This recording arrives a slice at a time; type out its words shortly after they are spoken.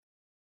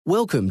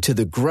Welcome to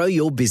the Grow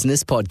Your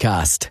Business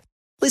podcast.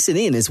 Listen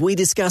in as we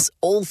discuss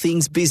all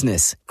things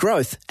business,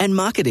 growth and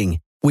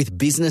marketing with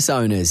business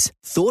owners,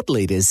 thought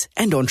leaders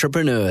and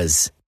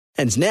entrepreneurs.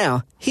 And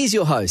now, here's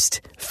your host,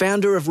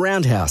 founder of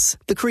Roundhouse,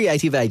 the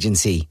creative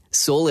agency,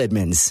 Saul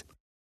Edmonds.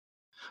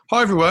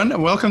 Hi everyone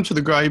and welcome to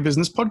the Grow Your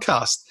Business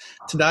podcast.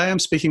 Today I'm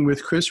speaking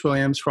with Chris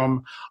Williams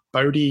from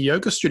Bodhi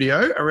Yoga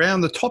Studio around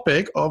the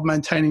topic of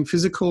maintaining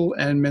physical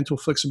and mental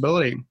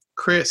flexibility.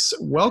 Chris,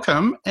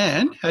 welcome,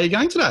 and how are you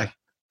going today?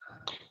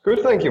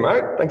 Good, thank you,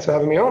 mate. Thanks for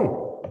having me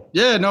on.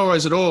 Yeah, no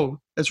worries at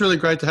all. It's really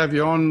great to have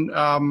you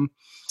on.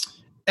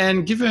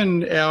 And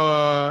given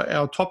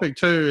our topic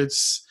too,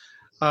 it's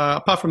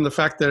apart from the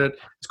fact that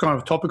it's kind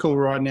of topical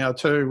right now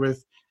too,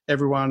 with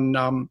everyone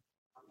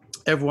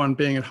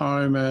being at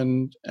home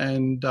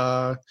and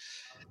I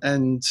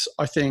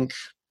think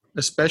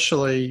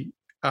especially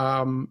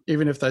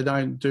even if they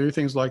don't do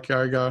things like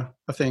yoga,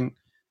 I think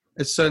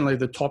it's certainly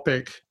the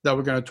topic that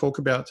we're going to talk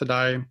about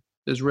today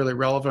is really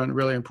relevant,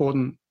 really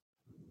important.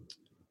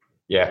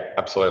 Yeah,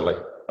 absolutely.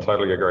 I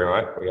totally agree,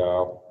 mate. A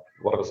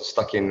lot of us are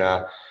stuck in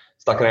our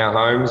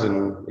homes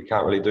and we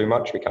can't really do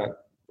much.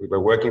 We're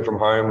working from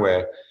home.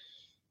 We're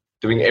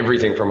doing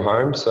everything from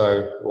home.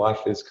 So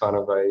life is kind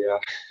of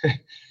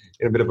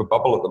in a bit of a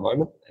bubble at the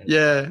moment.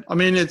 Yeah. I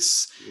mean,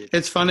 it's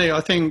funny. I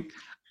think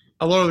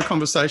a lot of the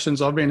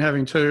conversations I've been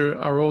having too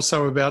are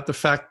also about the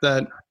fact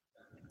that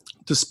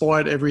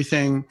despite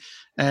everything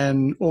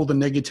and all the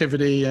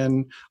negativity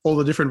and all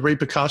the different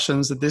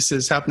repercussions that this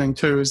is happening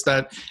too, is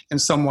that in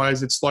some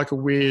ways it's like a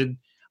weird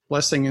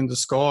blessing in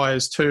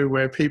disguise too,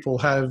 where people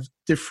have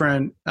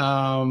different,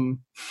 I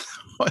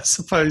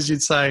suppose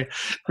you'd say,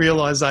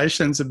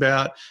 realizations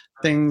about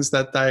things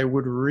that they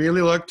would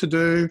really like to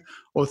do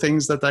or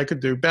things that they could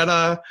do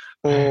better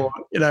or,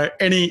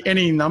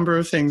 any number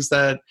of things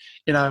that,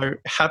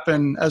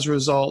 happen as a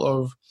result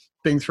of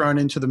being thrown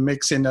into the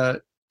mix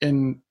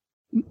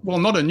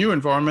not a new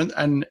environment,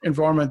 an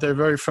environment they're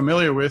very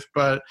familiar with,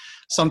 but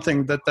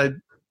something that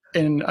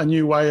in a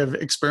new way of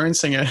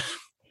experiencing it.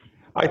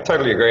 I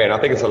totally agree. And I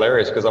think it's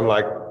hilarious because I'm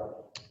like,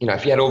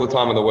 if you had all the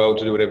time in the world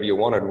to do whatever you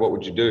wanted, what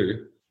would you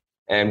do?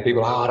 And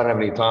people, I don't have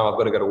any time. I've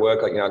got to go to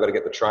work. I've got to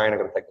get the train. I've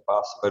got to take the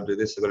bus. I've got to do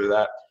this. I've got to do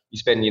that. You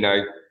spend,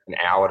 an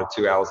hour to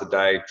 2 hours a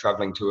day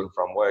traveling to and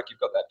from work. You've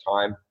got that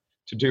time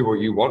to do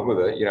what you want with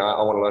it.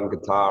 I want to learn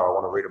guitar. I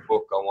want to read a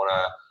book. I want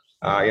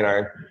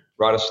to,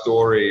 write a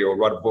story or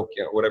write a book,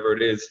 whatever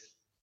it is.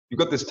 You've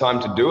got this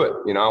time to do it.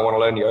 I want to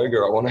learn yoga.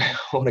 I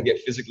want to get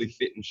physically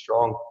fit and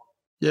strong.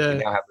 Yeah. We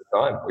now have the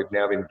time. We've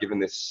now been given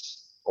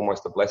this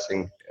almost a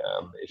blessing.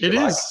 It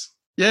is.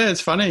 Yeah, it's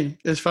funny.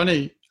 It's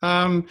funny.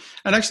 And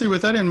actually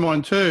with that in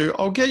mind too,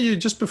 I'll get you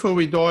just before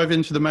we dive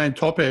into the main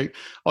topic,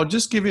 I'll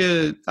just get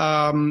you,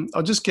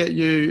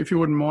 if you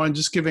wouldn't mind,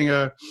 just giving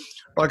an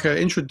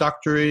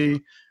introductory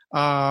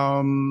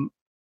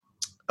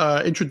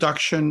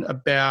introduction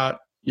about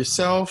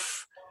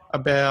yourself,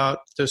 about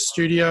the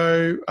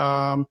studio,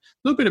 a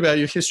little bit about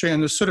your history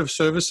and the sort of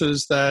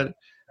services that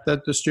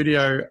the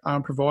studio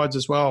provides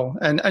as well,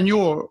 and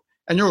your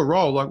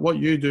role, like what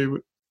you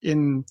do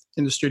in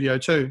the studio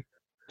too.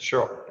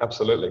 Sure,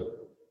 absolutely.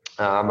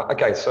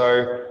 Okay,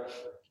 so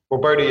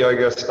Bodhi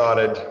Yoga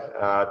started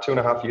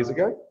 2.5 years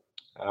ago.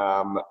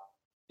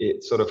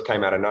 It sort of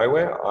came out of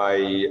nowhere.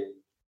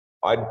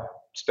 I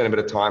spent a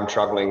bit of time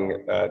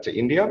traveling to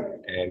India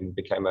and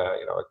became a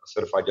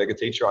certified yoga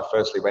teacher. I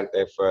firstly went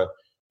there for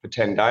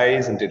 10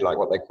 days and did like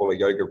what they call a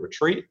yoga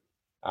retreat,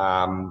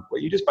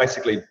 where you just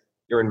basically,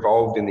 you're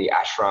involved in the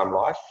ashram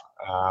life.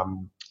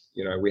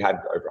 We had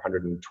over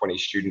 120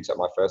 students at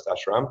my first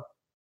ashram,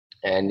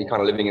 and you're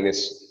kind of living in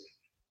this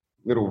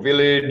little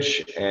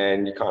village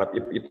and you're part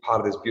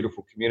of this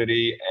beautiful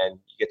community and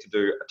you get to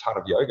do a ton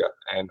of yoga.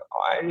 And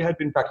I had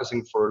been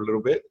practicing for a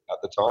little bit at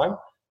the time.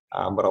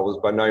 But I was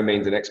by no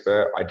means an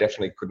expert. I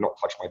definitely could not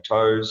touch my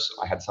toes.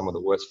 I had some of the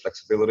worst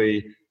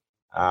flexibility.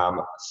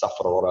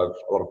 Suffered a lot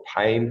of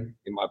pain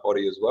in my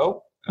body as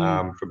well,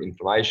 from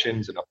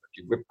inflammations, and I've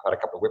had a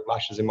couple of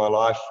whiplashes in my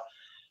life.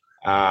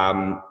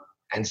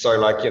 And so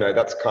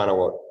that's kind of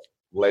what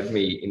led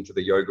me into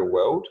the yoga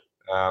world.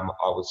 I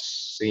was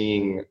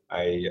seeing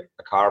a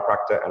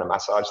chiropractor and a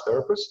massage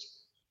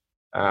therapist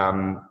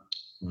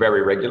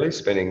very regularly,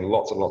 spending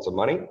lots and lots of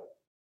money,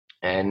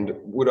 and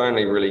would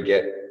only really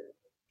get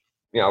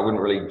I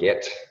wouldn't really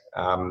get,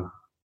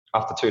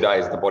 after 2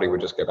 days, the body would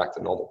just go back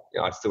to normal.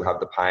 I'd still have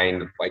the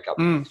pain, wake up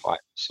tight,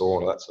 sore,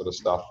 and all that sort of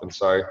stuff. And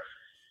so,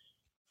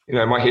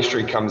 my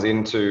history comes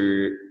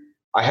into,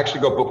 I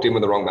actually got booked in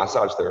with the wrong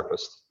massage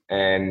therapist.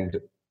 And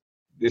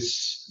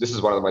this is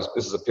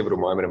a pivotal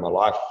moment in my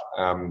life,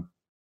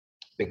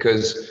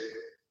 because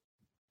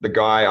the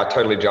guy, I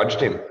totally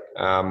judged him.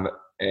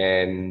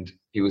 And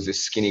he was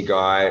this skinny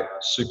guy,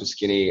 super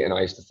skinny. And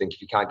I used to think,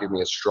 if you can't give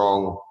me a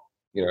strong,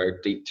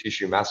 deep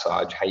tissue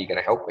massage, how are you going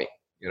to help me,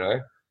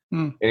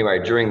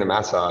 Anyway, during the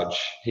massage,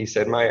 he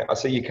said, mate, I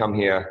see you come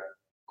here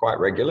quite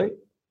regularly.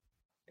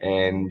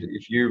 And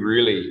if you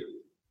really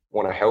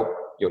want to help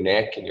your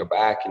neck and your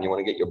back and you want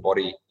to get your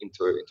body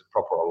into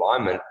proper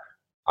alignment,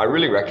 I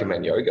really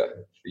recommend yoga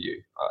for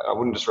you. I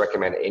wouldn't just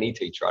recommend any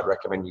teacher. I'd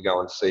recommend you go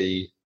and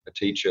see a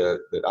teacher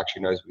that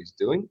actually knows what he's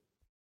doing.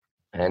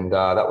 And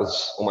that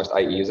was almost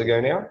 8 years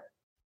ago now.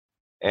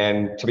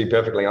 And to be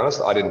perfectly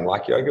honest, I didn't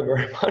like yoga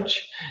very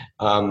much.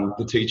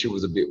 The teacher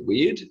was a bit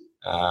weird.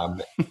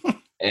 And,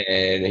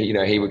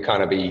 he would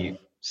kind of be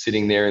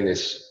sitting there in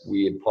this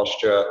weird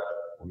posture,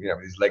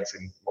 with his legs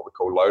in what we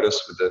call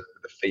lotus, with the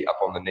feet up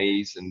on the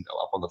knees and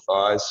up on the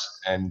thighs.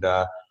 And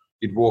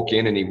he'd walk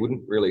in and he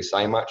wouldn't really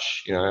say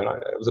much.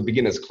 It was a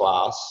beginner's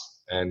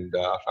class, and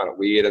I found it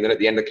weird. And then at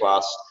the end of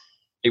class,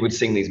 he would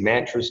sing these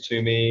mantras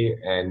to me,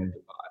 and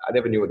I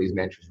never knew what these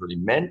mantras really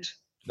meant.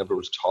 Never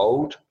was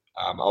told.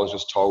 I was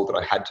just told that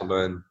I had to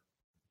learn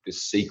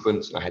this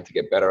sequence and I had to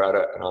get better at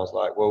it. And I was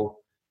like, well,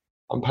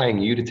 I'm paying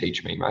you to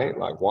teach me, mate.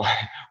 Like,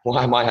 why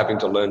am I having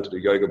to learn to do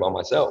yoga by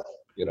myself?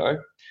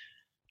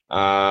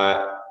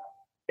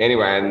 Anyway,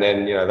 and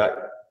then, that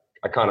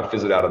I kind of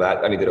fizzled out of that.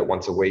 I only did it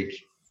once a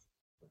week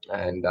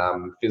and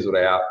fizzled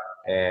out.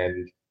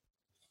 And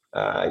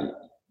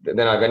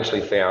then I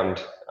eventually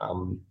found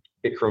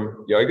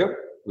Bikram yoga,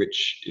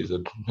 which is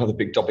another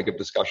big topic of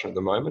discussion at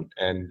the moment.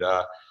 And,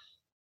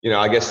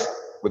 I guess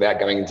without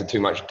going into too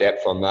much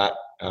depth on that,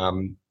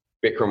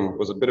 Bikram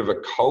was a bit of a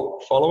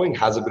cult following,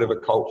 has a bit of a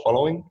cult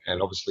following.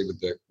 And obviously with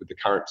the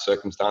current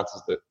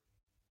circumstances, that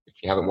if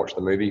you haven't watched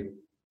the movie,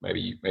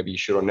 maybe you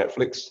should on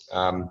Netflix.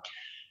 That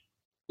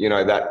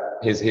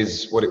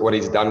what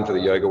he's done for the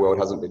yoga world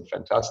hasn't been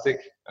fantastic.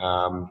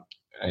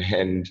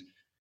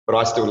 But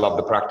I still love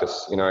the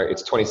practice.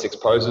 It's 26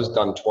 poses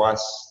done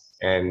twice,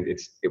 and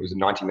it was a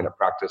 90-minute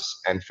practice.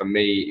 And for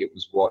me, it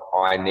was what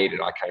I needed.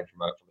 I came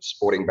from a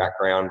sporting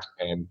background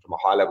and from a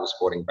high-level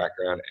sporting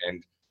background,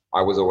 and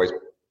I was always,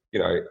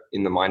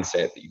 in the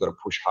mindset that you got to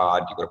push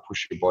hard, you got to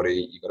push your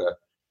body, you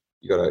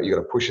got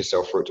to push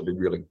yourself for it to be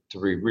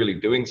really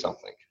doing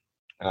something.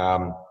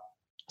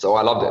 So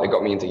I loved it. It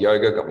got me into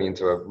yoga, got me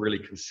into a really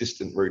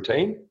consistent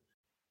routine.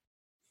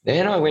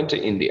 Then I went to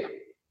India,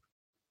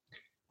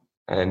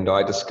 and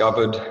I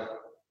discovered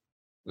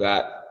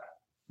that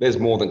there's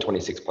more than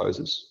 26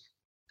 poses.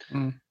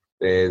 Mm.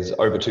 There's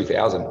over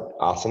 2,000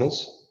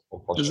 asanas or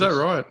postures. Is that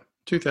right?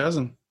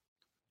 2,000?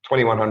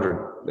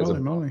 2,100. There's a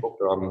book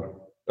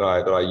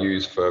that I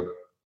use to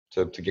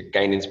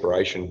gain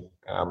inspiration.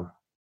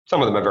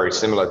 Some of them are very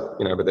similar,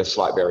 but there's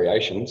slight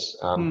variations.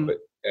 But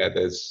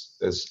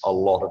there's a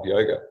lot of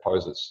yoga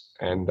poses.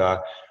 And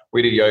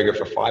we did yoga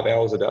for 5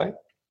 hours a day.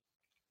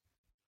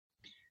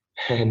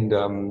 And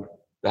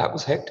that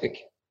was hectic.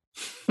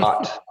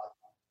 But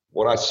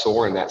what I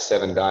saw in that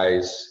 7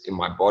 days in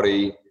my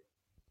body,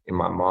 in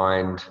my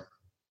mind,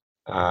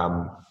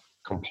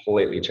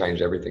 completely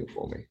changed everything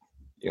for me,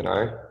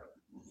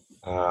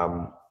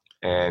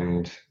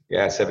 and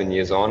 7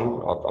 years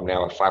on, I'm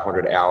now a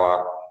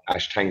 500-hour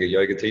Ashtanga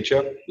yoga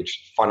teacher,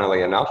 which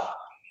funnily enough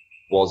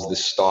was the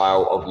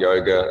style of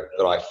yoga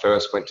that I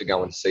first went to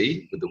go and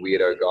see with the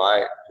weirdo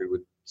guy who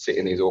would sit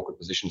in these awkward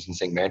positions and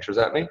sing mantras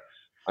at me.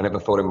 I never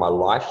thought in my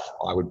life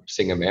I would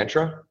sing a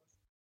mantra.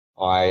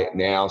 I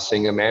now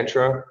sing a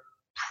mantra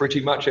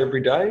pretty much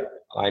every day.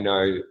 I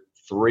know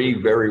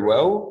 3 very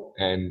well,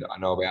 and I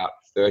know about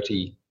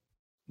 30.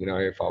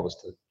 If I was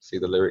to see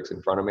the lyrics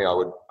in front of me, I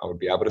would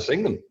be able to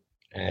sing them,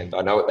 and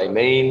I know what they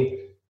mean.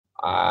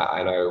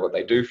 I know what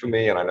they do for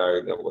me, and I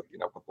know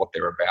what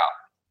they're about.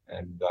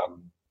 And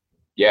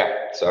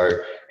so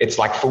it's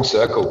like full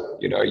circle.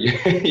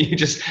 You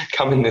just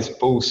come in this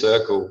full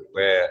circle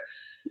where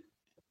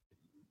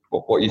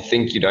what you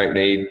think you don't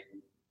need,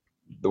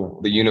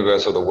 the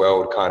universe or the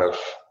world kind of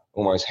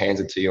almost hands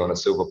it to you on a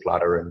silver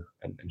platter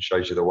and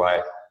shows you the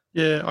way.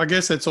 Yeah, I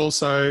guess it's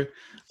also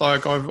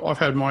like I've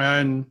had my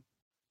own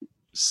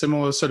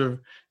similar sort of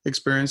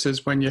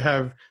experiences when you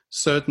have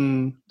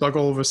certain, like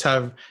all of us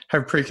have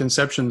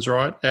preconceptions,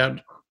 right,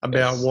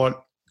 about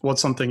what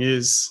something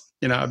is,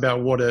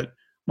 about what it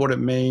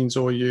means,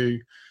 or you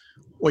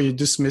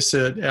dismiss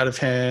it out of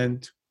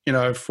hand,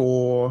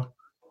 for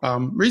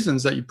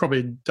reasons that you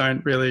probably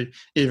don't really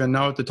even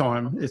know at the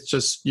time. It's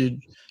just you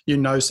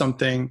know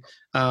something,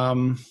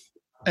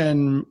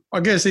 and I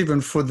guess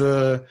even for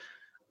the,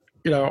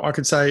 I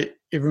could say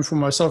even for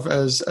myself,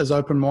 as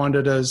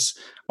open-minded as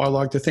I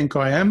like to think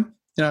I am,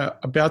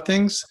 about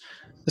things,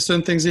 there's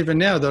certain things even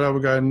now that I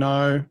would go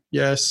no,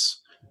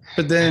 yes,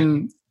 but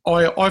then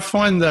I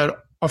find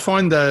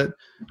that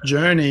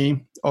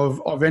journey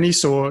of any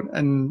sort,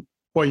 and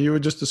what you were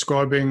just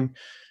describing,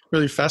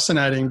 really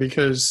fascinating,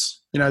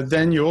 because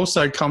then you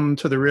also come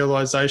to the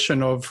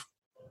realization of,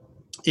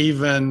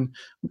 even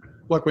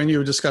like when you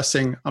were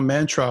discussing a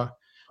mantra,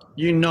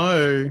 you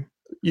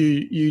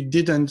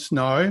didn't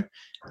know,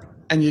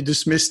 and you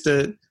dismissed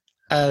it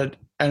at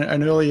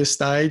an earlier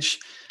stage,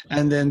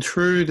 and then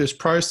through this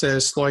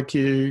process, like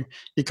you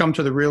come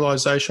to the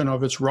realization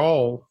of its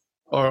role,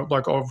 or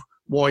like of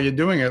why you're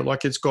doing it,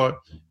 like it's got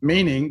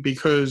meaning,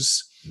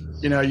 because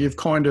you've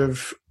kind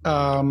of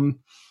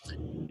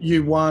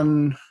you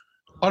won.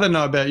 I don't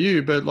know about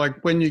you, but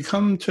like when you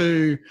come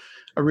to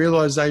a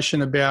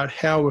realization about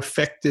how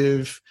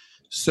effective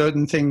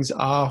certain things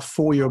are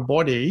for your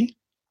body,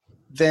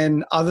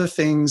 then other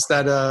things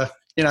that are,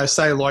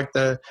 say like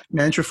the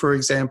mantra, for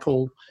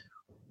example,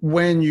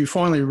 when you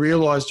finally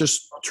realize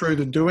just through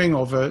the doing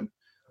of it,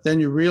 then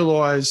you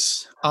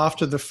realize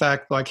after the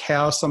fact, like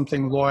how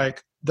something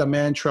like the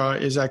mantra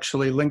is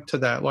actually linked to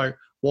that, like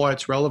why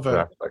it's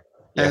relevant.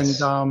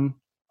 Yes. And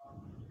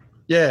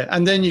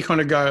and then you kind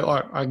of go,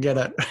 oh, I get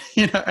it,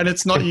 and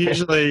it's not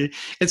usually,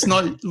 it's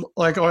not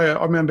like, I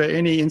remember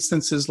any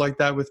instances like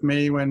that with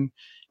me when,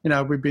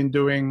 we've been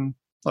doing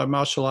like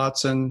martial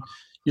arts and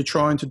you're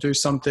trying to do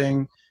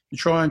something, you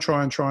try and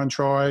try and try and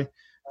try,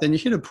 then you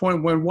hit a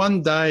point when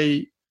one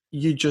day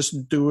you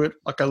just do it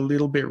like a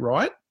little bit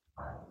right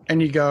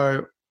and you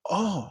go,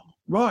 oh,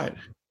 right.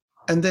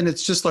 And then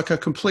it's just like a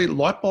complete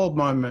light bulb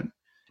moment,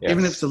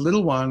 even if it's a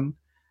little one.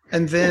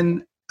 And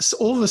then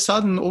all of a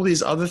sudden, all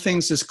these other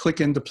things just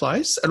click into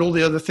place and all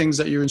the other things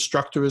that your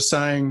instructor is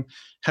saying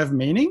have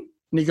meaning.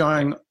 And you're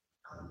going,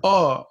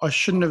 oh, I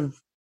shouldn't have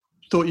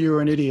thought you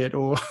were an idiot,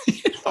 or,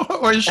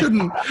 or I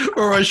shouldn't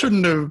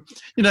have,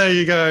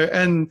 you go,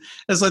 and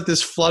there's like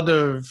this flood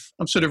of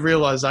sort of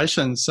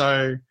realization.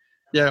 So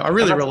yeah, I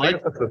really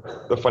relate. That's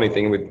the funny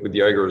thing with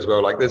yoga as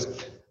well. Like I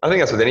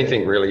think that's with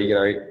anything really,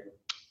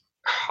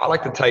 I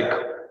like to take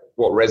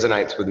what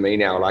resonates with me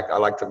now. Like I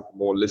like to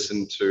more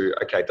listen to,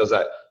 okay, does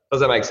that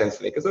make sense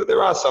to me? Because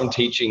there are some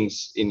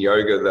teachings in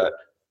yoga that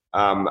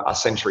are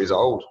centuries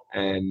old,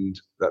 and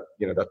that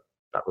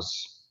that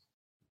was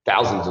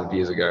thousands of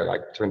years ago,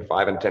 like between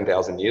 5,000 and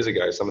 10,000 years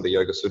ago. Some of the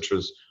Yoga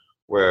Sutras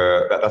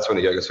that's when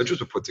the Yoga Sutras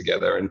were put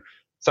together, and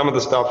some of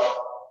the stuff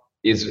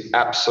is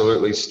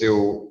absolutely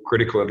still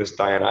critical in this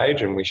day and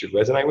age, and we should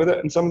resonate with it.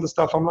 And some of the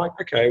stuff I'm like,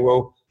 okay,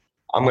 well,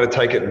 I'm going to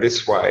take it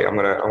this way. I'm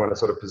going to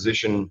sort of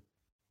position.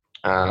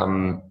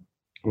 I'm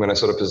going to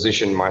sort of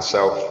position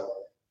myself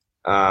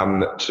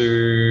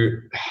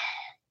to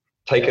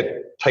take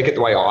it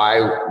the way I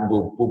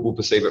will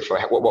perceive it for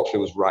what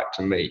feels right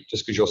to me.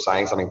 Just because you're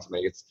saying something to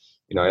me, it's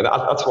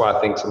that's why I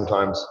think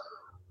sometimes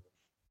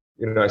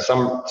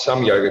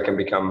some yoga can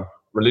become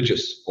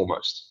religious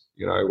almost.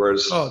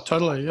 Whereas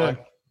totally,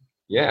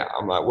 yeah.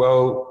 I'm like,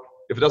 well,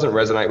 if it doesn't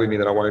resonate with me,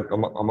 then I'm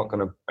not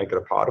going to make it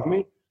a part of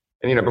me.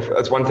 And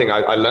that's one thing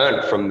I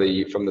learned from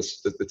the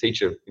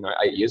teacher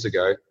 8 years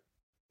ago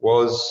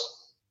was,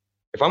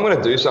 if I'm going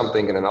to do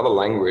something in another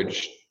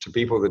language to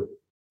people that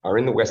are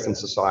in the Western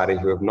society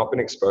who have not been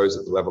exposed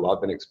at the level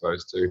I've been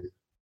exposed to,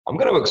 I'm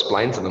going to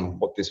explain to them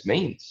what this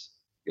means,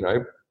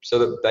 so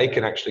that they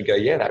can actually go,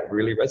 yeah, that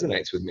really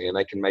resonates with me, and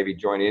they can maybe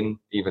join in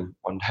even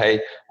one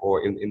day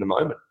or in the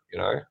moment,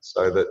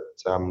 so that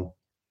it's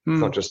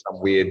not just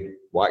some weird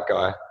white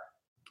guy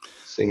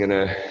singing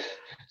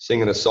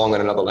a song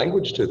in another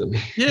language to them.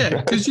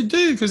 Yeah,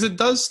 because it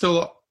does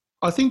still,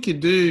 I think you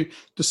do,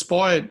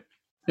 despite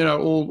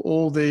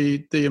all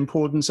the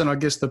importance and I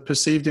guess the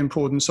perceived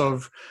importance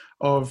of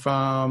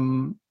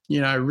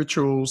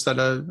rituals that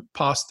are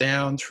passed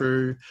down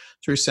through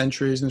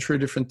centuries and through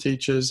different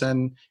teachers,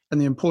 and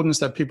the importance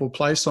that people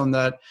place on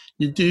that.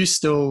 You do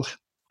still,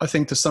 I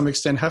think, to some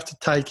extent, have to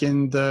take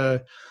in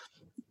the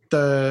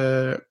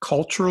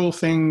cultural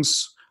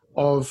things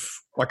of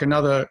like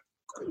another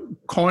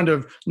kind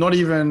of, not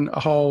even a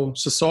whole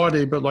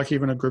society, but like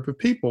even a group of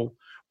people.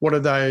 What are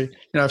they,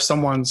 if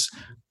someone's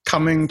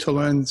coming to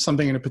learn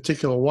something in a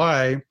particular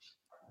way,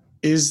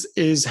 is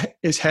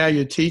how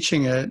you're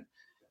teaching it,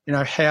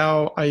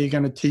 how are you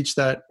going to teach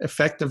that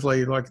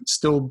effectively, like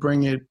still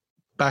bring it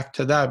back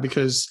to that,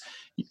 because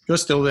you're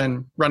still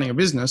then running a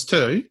business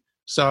too.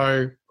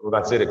 So well,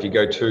 that's it. If you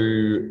go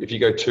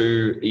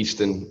to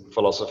Eastern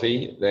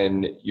philosophy,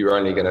 then you're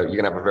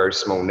gonna have a very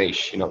small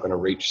niche. You're not going to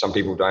reach. Some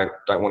people don't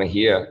want to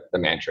hear the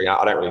mantra.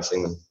 I don't really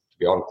sing them,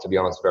 to be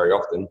honest, very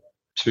often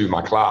to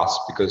my class,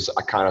 because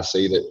I kind of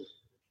see that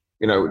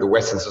the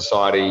Western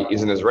society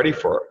isn't as ready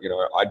for it.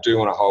 I do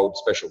want to hold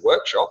special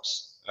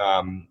workshops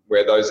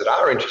where those that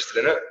are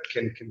interested in it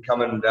can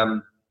come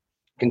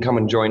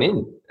and join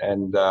in,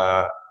 and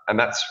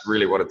that's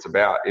really what it's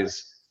about.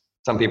 Is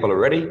some people are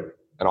ready.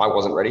 And I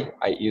wasn't ready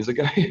 8 years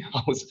ago.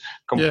 I was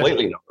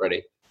completely not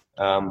ready.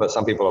 But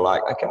some people are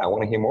like, okay, I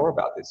want to hear more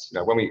about this.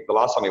 The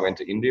last time we went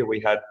to India, we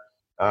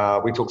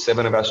took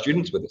 7 of our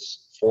students with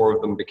us. 4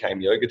 of them became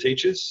yoga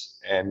teachers,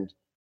 and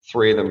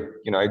 3 of them,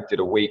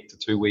 did a week to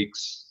 2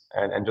 weeks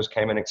and just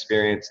came and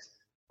experienced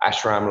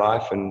ashram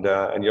life and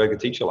yoga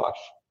teacher life.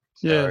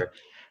 So,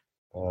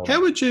 how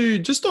would you,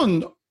 just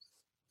kind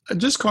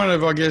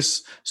of, I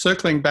guess,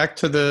 circling back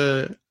to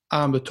the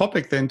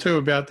topic then too,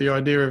 about the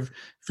idea of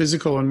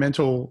physical and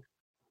mental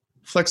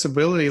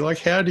flexibility, like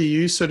how do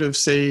you sort of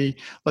see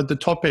like the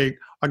topic?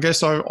 I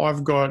guess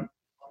I've got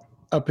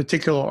a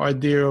particular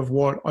idea of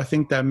what I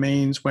think that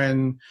means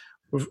when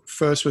we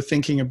first were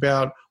thinking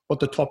about what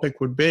the topic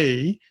would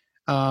be,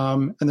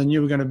 and then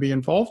you were going to be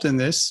involved in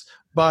this.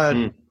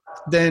 But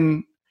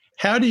then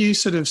how do you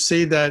sort of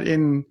see that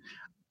in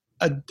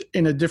a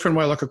different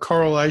way, like a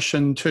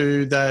correlation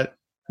to that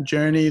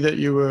journey that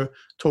you were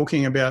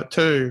talking about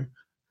too?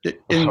 I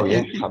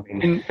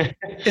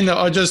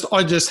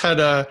just had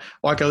a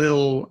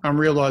little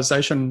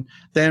realization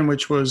then,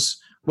 which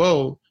was,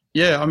 well,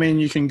 yeah, I mean,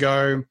 you can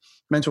go,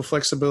 mental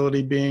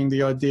flexibility being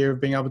the idea of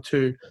being able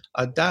to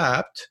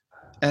adapt.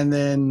 And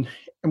then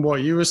and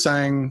what you were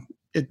saying,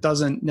 it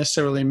doesn't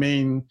necessarily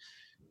mean,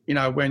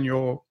 when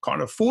you're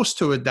kind of forced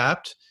to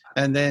adapt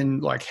and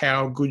then like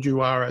how good you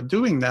are at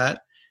doing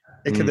that.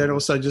 It could then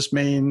also just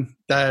mean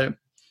that,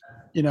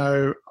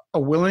 a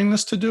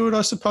willingness to do it,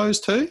 I suppose,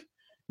 too.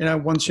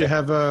 Once you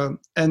have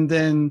and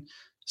then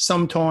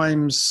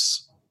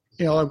sometimes,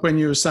 like when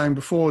you were saying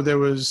before, there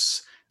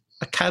was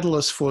a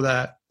catalyst for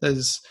that.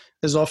 There's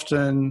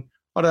often,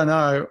 I don't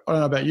know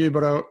about you,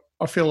 but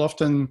I feel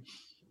often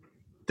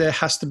there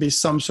has to be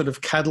some sort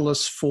of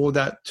catalyst for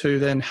that to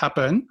then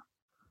happen.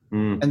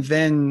 And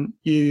then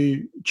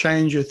you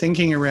change your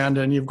thinking around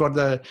it and you've got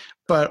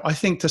but I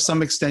think to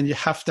some extent you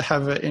have to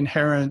have an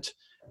inherent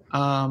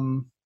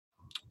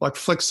like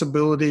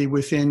flexibility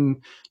within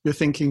your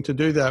thinking to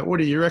do that. What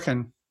do you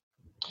reckon?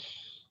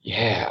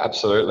 Yeah,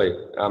 absolutely.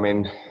 I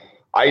mean,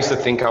 I used to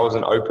think I was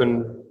an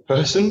open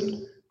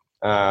person,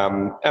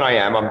 and I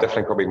am. I'm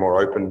definitely probably more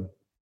open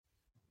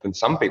than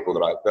some people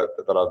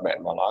that I've met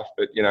in my life.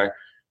 But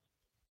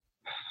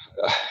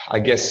I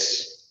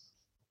guess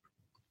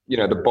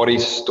the body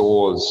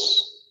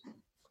stores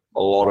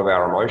a lot of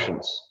our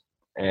emotions,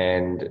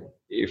 and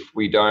if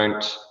we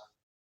don't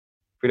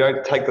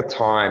take the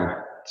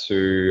time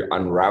to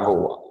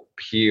unravel,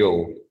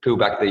 peel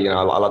back the,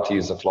 I love to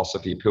use the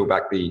philosophy, peel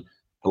back the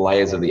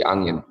layers of the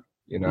onion.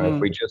 If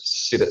we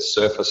just sit at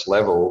surface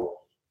level,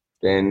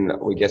 then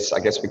I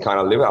guess we kind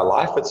of live our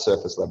life at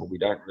surface level. We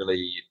don't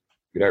really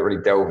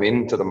delve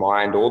into the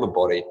mind or the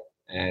body.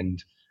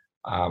 And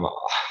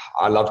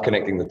I love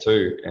connecting the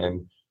two.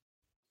 And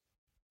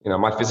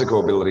my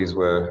physical abilities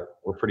were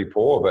pretty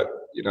poor, but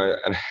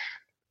and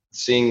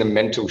seeing the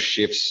mental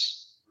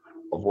shifts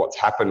of what's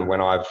happened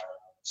when I've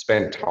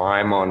spent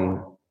time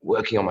on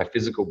working on my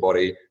physical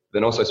body,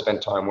 then also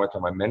spent time working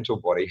on my mental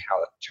body,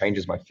 how it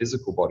changes my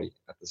physical body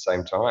at the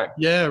same time.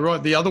 Yeah,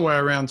 right. The other way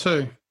around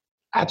too.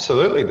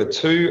 Absolutely. The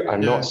two are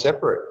not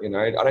separate.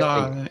 I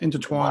don't think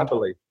intertwined. I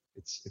believe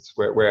it's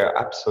we're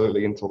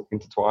absolutely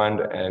intertwined.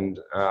 And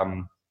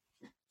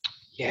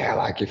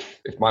like if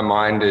my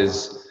mind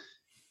is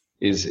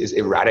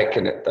erratic,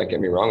 and don't get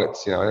me wrong,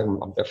 it's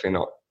I'm definitely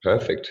not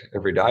perfect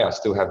every day. I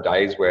still have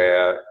days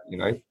where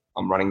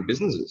I'm running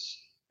businesses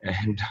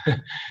and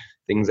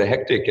things are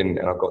hectic and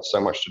I've got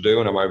so much to do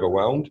and I'm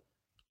overwhelmed.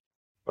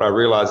 But I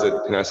realize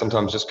that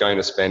sometimes just going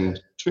to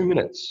spend 2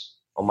 minutes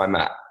on my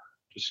mat,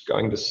 just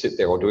going to sit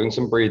there, or doing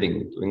some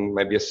breathing, doing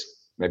maybe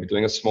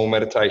doing a small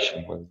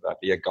meditation, whether that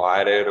be a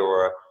guided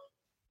or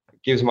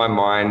it gives my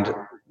mind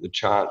the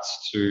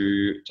chance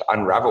to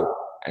unravel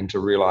and to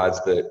realize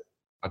that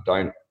I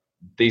don't.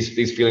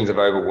 These feelings of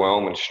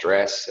overwhelm and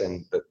stress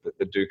and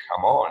that do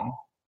come on,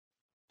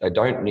 they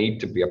don't need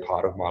to be a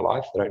part of my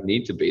life. They don't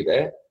need to be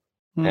there.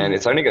 And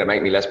it's only going to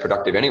make me less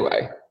productive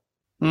anyway.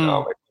 If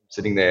I'm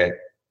sitting there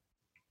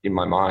in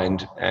my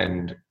mind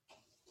and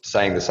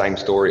saying the same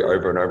story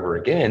over and over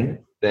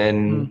again,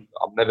 then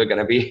I'm never going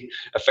to be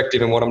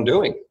effective in what I'm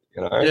doing.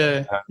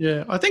 Yeah.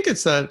 I think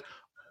it's that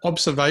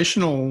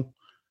observational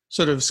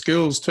sort of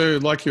skills too,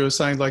 like you were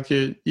saying, like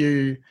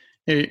you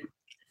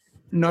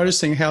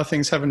noticing how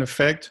things have an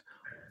effect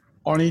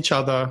on each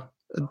other.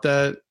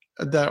 That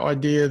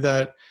idea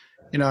that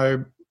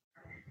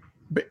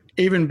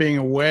even being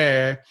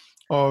aware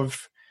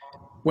of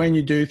when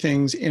you do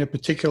things in a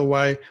particular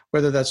way,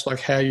 whether that's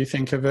like how you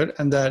think of it,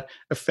 and that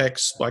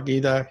affects like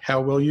either how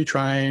well you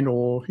train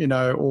or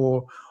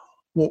or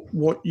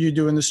what you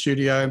do in the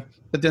studio.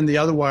 But then the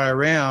other way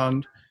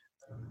around,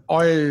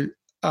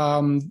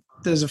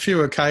 there's a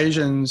few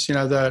occasions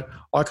that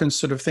I can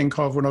sort of think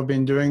of when I've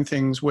been doing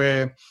things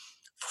where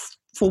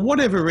for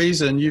whatever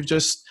reason you've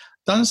just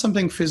done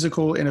something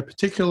physical in a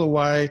particular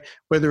way,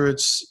 whether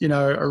it's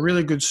a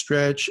really good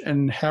stretch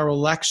and how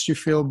relaxed you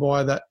feel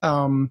by that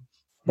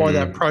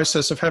that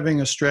process of having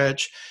a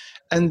stretch,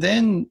 and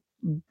then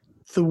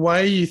the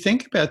way you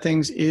think about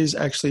things is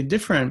actually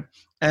different.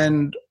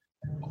 And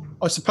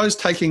I suppose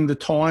taking the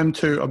time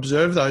to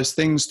observe those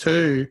things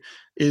too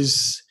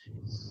is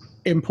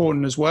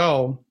important as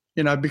well,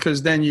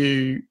 because then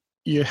you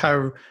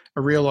have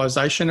a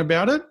realization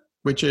about it,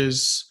 which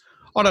is,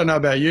 I don't know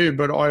about you,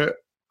 but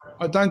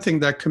I don't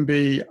think that can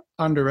be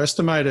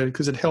underestimated,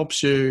 because it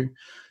helps you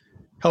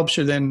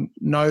then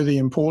know the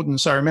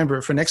importance. So remember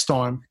it for next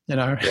time,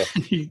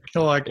 You're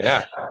like,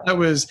 that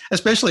was,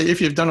 especially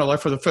if you've done it like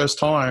for the first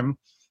time,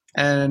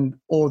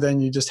 or then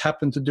you just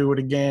happen to do it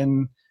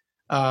again,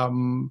 by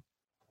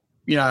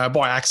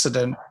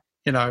accident,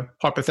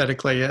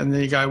 hypothetically. And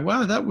then you go,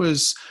 wow,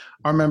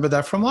 I remember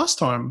that from last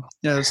time.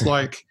 It's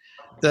like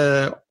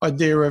the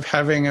idea of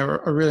having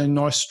a really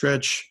nice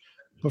stretch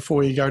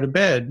before you go to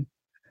bed.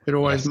 It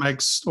always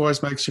makes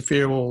you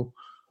feel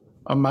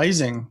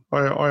amazing.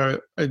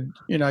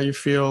 You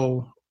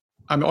feel,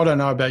 I don't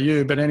know about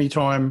you, but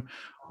anytime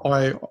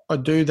I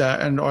do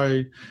that, and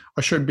I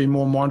should be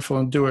more mindful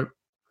and do it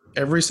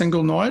every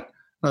single night.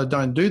 I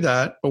don't do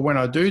that, but when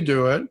I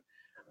do it,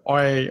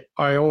 I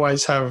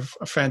always have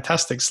a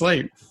fantastic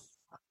sleep.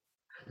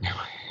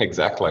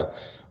 Exactly.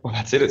 Well,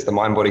 that's it. It's the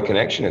mind-body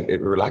connection.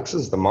 It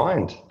relaxes the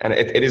mind. And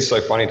it is so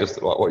funny,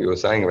 just like what you were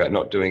saying about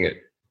not doing it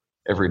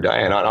every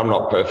day. And I'm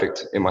not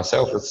perfect in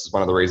myself. This is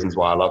one of the reasons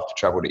why I love to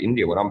travel to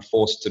India. When I'm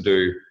forced to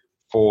do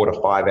 4 to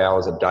 5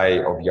 hours a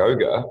day of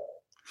yoga,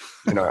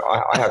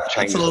 I have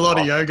changes. That's a lot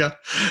of yoga.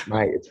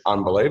 Mate, it's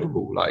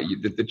unbelievable. Like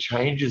the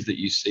changes that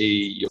you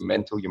see, your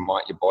mental, your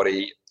mind, your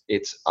body,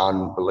 it's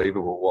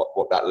unbelievable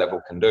what that level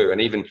can do.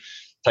 And even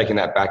taking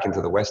that back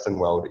into the Western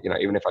world,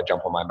 even if I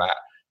jump on my mat,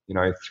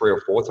 3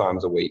 or 4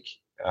 times a week,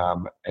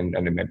 and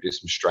then maybe do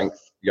some strength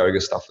yoga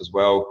stuff as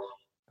well.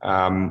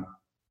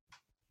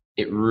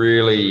 It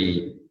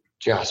really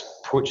just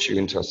puts you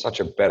into such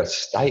a better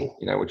state,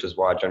 which is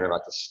why I generally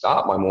like to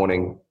start my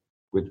morning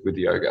with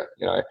yoga,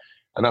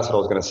 and that's what I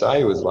was going to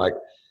say was like,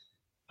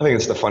 I think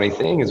it's the funny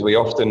thing is we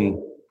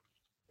often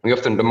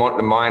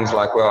the mind's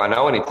like, well, I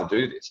know I need to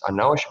do this. I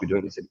know I should be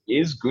doing this. It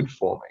is good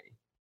for me,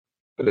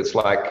 but it's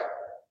like,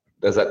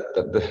 there's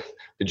the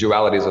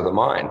dualities of the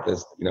mind.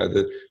 There's,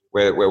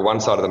 where one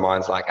side of the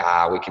mind's like,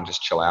 we can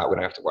just chill out. We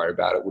don't have to worry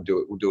about it. We'll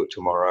do it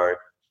tomorrow.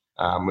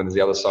 When there's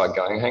the other side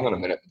going, hang on a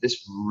minute,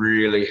 this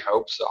really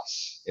helps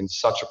us in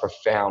such a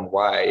profound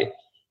way.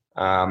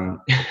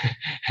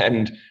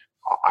 And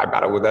I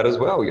battle with that as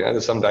well.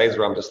 There's some days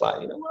where I'm just like,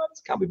 I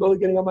just can't be bothered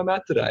getting on my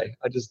mat today.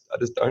 I just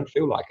don't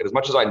feel like it. As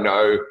much as I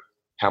know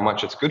how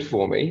much it's good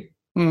for me,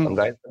 some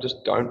days I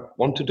just don't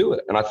want to do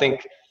it. And I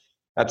think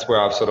that's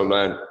where I've sort of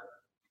learned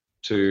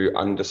to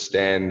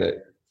understand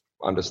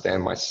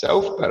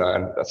myself better.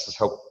 And that's just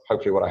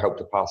hopefully what I hope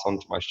to pass on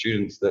to my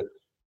students, that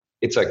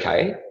it's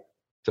okay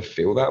to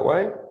feel that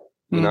way.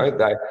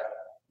 That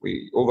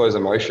all those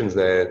emotions,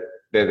 they're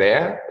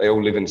there. They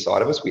all live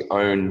inside of us. We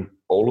own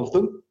all of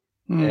them.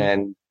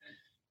 And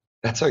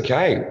that's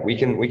okay. We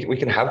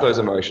can have those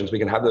emotions. We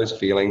can have those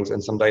feelings.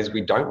 And some days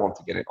we don't want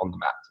to get it on the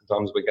mat.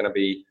 Sometimes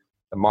the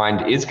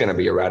mind is going to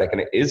be erratic and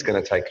it is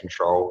going to take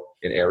control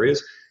in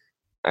areas.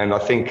 And I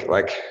think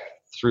like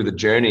through the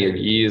journey of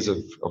years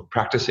of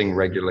practicing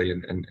regularly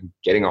and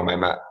getting on my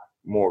mat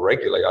more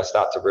regularly, I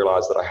start to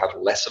realize that I have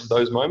less of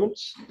those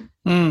moments.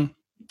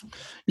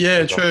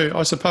 Yeah, true.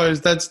 I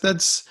suppose that's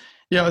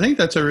I think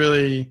that's a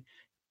really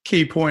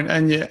key point.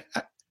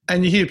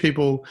 And you hear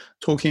people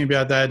talking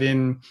about that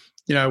in,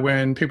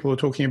 when people are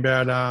talking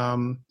about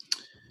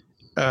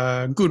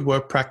good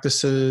work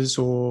practices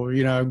or,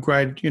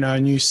 great,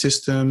 new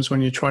systems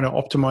when you're trying to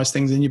optimize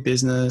things in your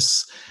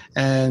business,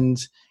 and,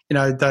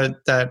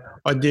 that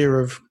idea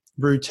of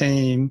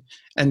routine.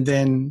 And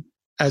then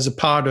as a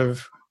part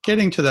of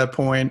getting to that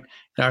point,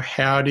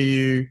 how do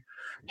you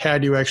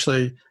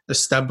actually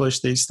establish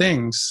these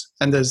things?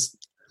 And there's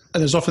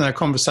often that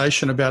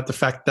conversation about the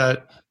fact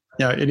that,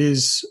 it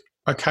is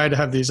okay to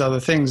have these other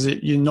things.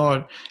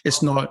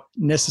 It's not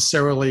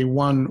necessarily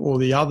one or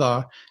the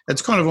other.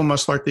 It's kind of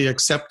almost like the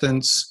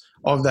acceptance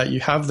of that you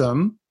have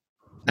them.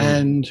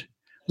 And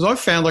as I've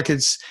found, like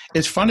it's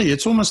funny.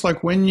 It's almost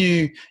like when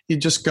you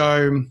just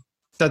go,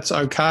 that's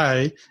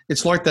okay.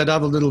 It's like that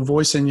other little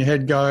voice in your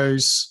head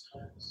goes,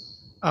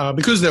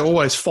 because they're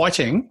always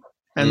fighting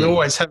and they're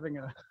always having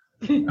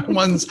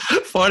one's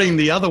fighting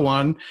the other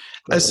one.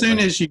 As soon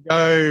as you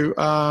go,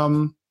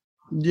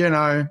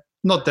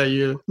 not that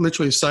you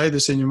literally say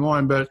this in your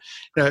mind, but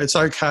it's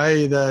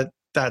okay that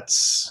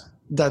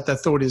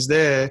thought is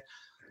there.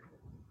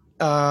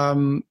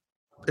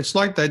 It's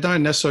like they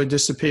don't necessarily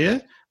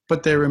disappear,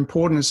 but they're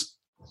important.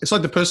 It's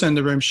like the person in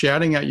the room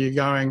shouting at you,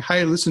 going,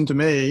 "Hey, listen to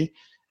me."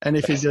 And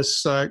if you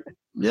just like,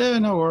 "Yeah,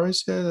 no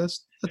worries, yeah,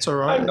 that's all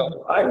right."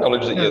 I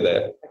acknowledge that you're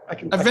there.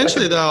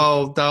 Eventually,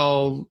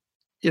 they'll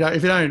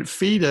if you don't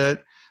feed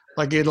it,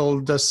 like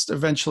it'll just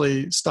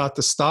eventually start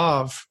to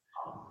starve,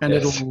 and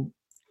it'll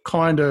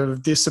kind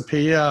of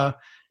disappear.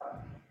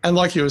 And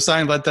like you were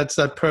saying, like that's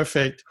that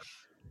perfect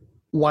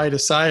way to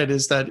say it,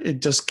 is that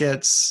it just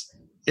gets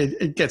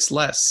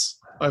less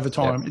over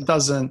time. It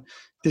doesn't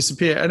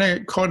disappear, and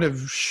it kind of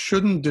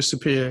shouldn't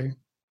disappear,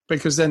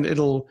 because then it's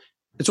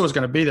always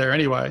going to be there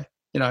anyway.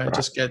 It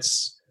just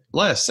gets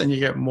less, and you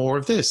get more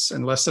of this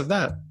and less of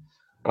that.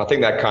 And I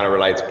think that kind of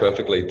relates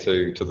perfectly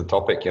to the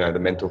topic. The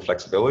mental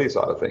flexibility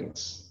side of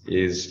things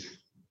is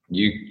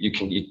you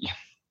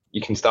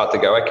can start to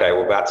go, okay,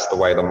 well, that's the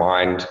way the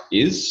mind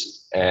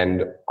is,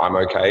 and I'm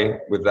okay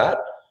with that.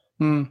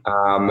 And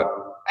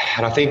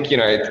I think,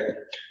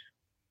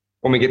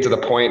 when we get to the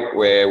point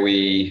where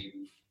we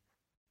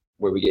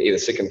get either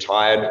sick and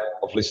tired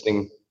of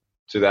listening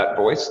to that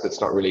voice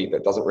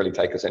that doesn't really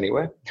take us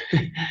anywhere,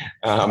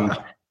 and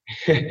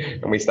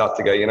we start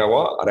to go, you know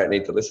what, I don't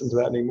need to listen to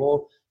that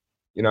anymore.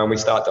 And I've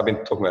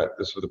been talking about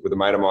this with a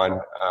mate of mine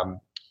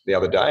the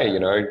other day,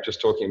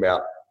 just talking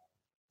about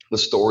the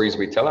stories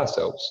we tell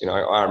ourselves.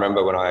 I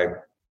remember when I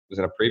was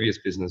in a previous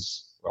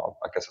business, well,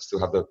 I guess I still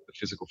have the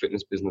physical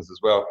fitness business as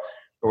well.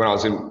 But when I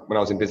was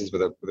in business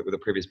with a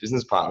previous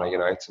business partner,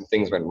 some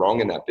things went wrong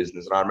in that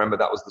business. And I remember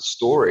that was the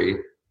story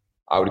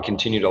I would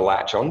continue to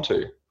latch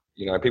onto.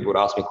 People would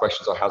ask me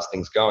questions on how's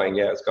things going.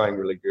 Yeah, it's going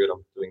really good.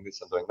 I'm doing this,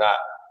 I'm doing that.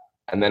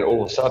 And then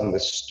all of a sudden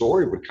this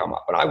story would come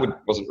up, and I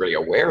wasn't really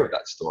aware of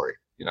that story,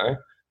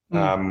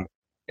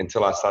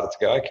 until I started to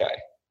go, okay,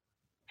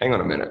 hang on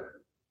a minute.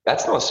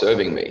 That's not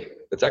serving me.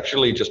 It's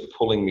actually just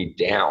pulling me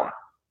down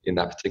in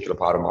that particular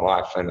part of my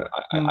life. And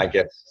I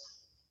guess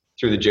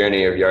through the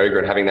journey of yoga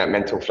and having that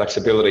mental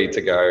flexibility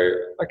to go,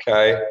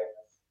 okay,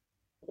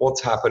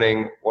 what's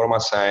happening? What am I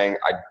saying?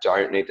 I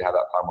don't need to have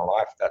that part of my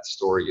life. That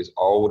story is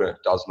old and it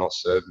does not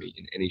serve me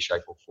in any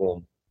shape or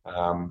form.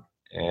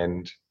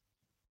 And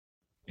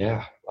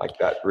yeah, like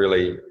that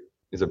really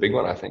is a big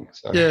one, I think.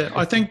 So yeah,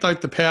 I think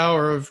like the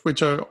power of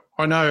which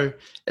I know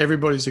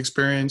everybody's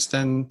experienced,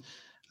 and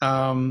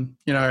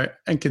you know,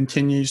 and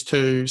continues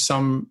to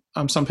some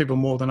people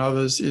more than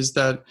others, is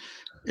that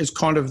it's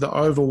kind of the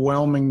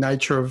overwhelming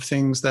nature of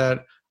things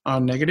that are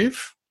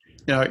negative,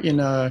 you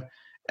know,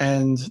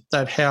 and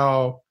that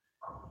how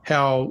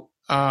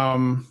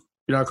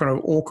you know, kind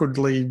of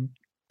awkwardly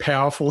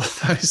powerful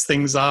those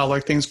things are.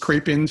 Like things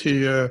creep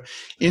into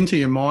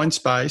your mind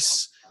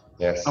space.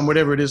 yes. And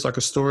whatever it is, like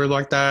a story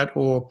like that,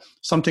 or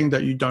something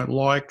that you don't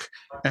like,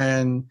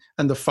 and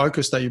the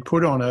focus that you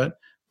put on it.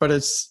 But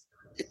it's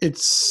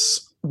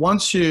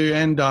once you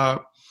end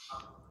up,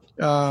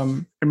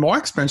 in my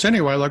experience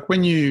anyway, like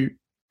when you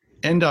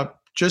end up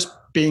just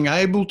being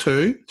able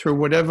to, through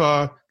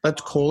whatever,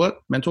 let's call it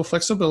mental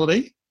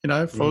flexibility, you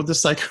know, for the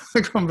sake of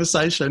the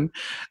conversation,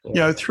 you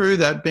know, through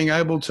that being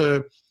able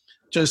to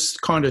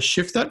just kind of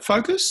shift that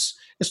focus.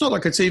 It's not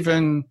like it's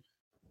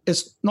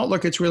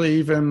really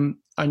even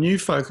a new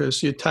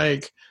focus. You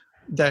take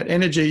that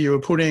energy you were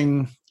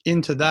putting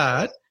into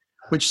that,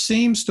 which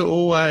seems to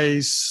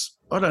always,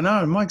 I don't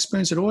know, in my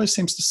experience, it always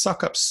seems to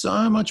suck up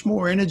so much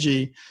more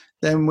energy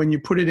than when you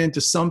put it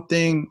into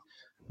something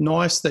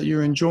nice that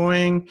you're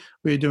enjoying,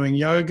 where you're doing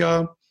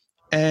yoga.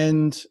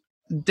 And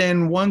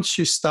then once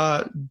you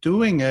start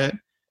doing it,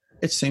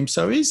 it seems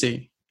so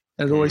easy.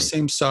 And it always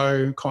seems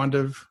so kind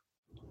of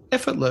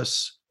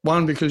effortless.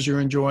 One, because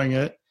you're enjoying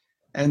it,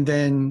 and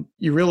then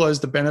you realize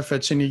the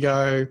benefits and you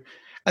go,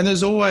 and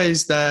there's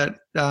always that,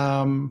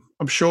 I'm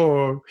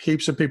sure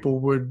heaps of people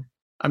would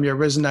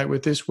resonate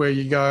with this, where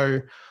you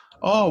go,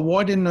 oh,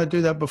 why didn't I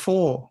do that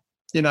before?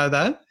 You know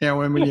that? You know,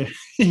 when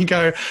you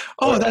go,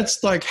 oh,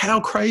 that's like, how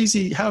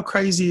crazy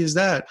is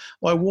that?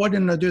 Like, why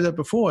didn't I do that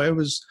before? It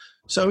was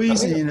so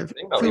easy and it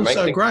feels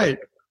so great.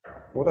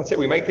 Well, that's it.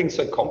 We make things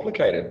so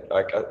complicated.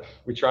 Like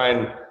we try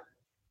and,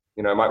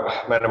 you know,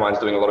 my mate of mine's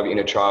doing a lot of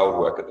inner child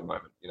work at the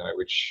moment, you know,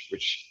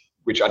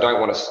 which I don't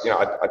want to, you know,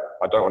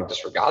 I don't want to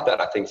disregard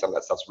that. I think some of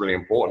that stuff's really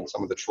important.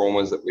 Some of the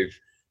traumas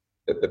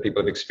that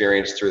people have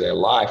experienced through their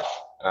life,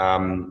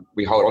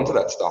 we hold on to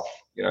that stuff,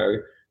 you know,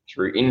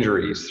 through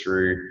injuries,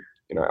 through,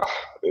 you know,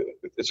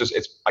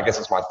 I guess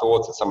it's my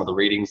thoughts, it's some of the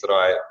readings that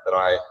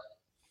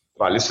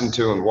I listen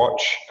to and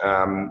watch,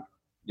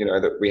 you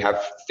know, that we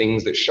have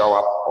things that show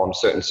up on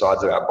certain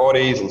sides of our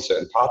bodies and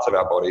certain parts of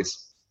our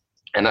bodies.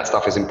 And that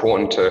stuff is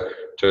important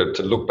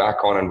to look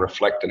back on and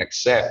reflect and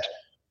accept,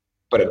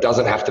 but it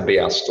doesn't have to be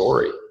our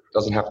story. It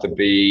doesn't have to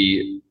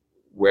be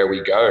where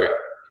we go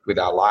with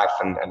our life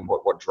and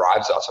what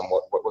drives us and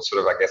what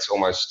sort of, I guess,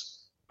 almost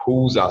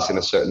pulls us in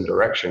a certain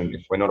direction.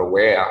 If we're not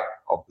aware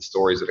of the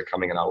stories that are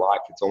coming in our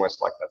life, it's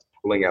almost like that's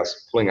pulling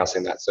us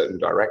in that certain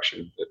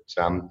direction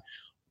that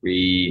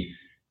we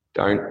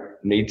don't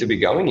need to be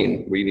going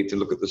in. We need to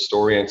look at the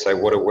story and say,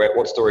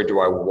 what story do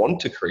I want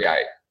to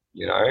create?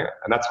 You know,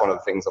 and that's one of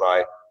the things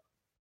that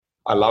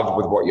I love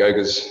with what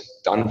yoga's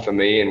done for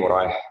me, and what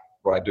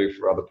I do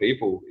for other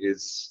people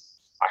is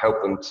I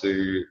help them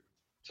to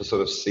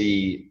sort of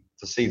see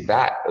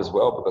that as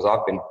well, because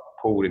I've been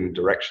pulled in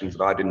directions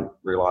that I didn't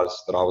realize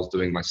that I was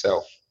doing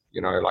myself.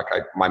 You know, like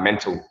my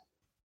mental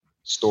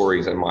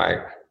stories and my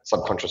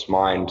subconscious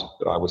mind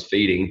that I was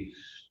feeding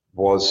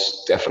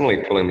was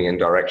definitely pulling me in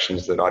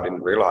directions that I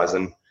didn't realize.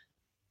 And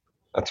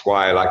that's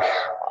why, like,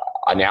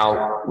 I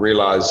now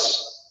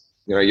realize,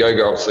 you know,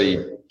 yoga,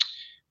 obviously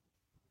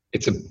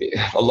it's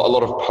a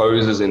lot of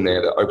poses in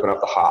there that open up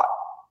the heart.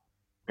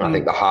 And I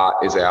think the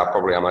heart is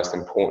probably our most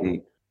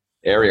important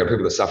area.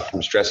 People that suffer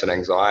from stress and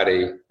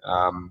anxiety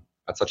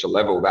at such a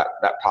level, that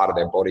part of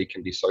their body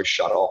can be so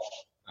shut off,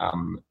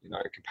 you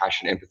know,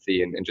 compassion,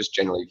 empathy, and just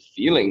generally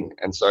feeling.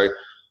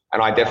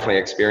 And I definitely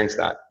experienced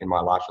that in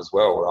my life as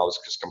well, where I was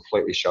just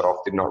completely shut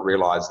off, did not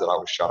realize that I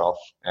was shut off,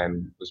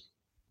 and was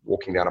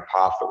walking down a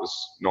path that was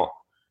not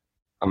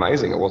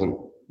amazing. It wasn't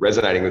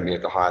resonating with me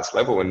at the highest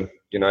level. And,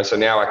 you know, so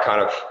now I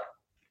kind of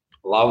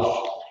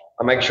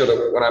I make sure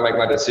that when I make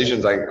my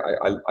decisions,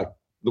 I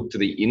look to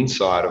the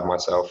inside of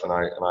myself, and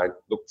I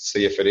look to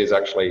see if it is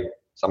actually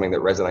something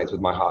that resonates with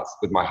my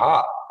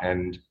heart.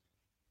 And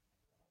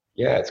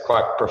yeah, it's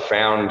quite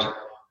profound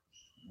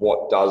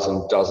what does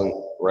and doesn't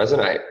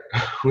resonate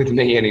with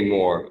me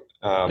anymore.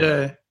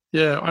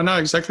 Yeah, I know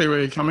exactly where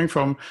you're coming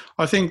from.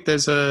 I think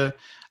there's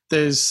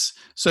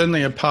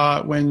certainly a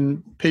part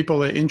when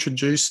people are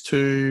introduced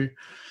to,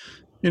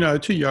 you know,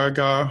 to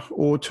yoga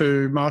or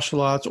to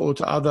martial arts or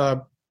to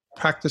other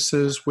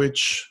practices,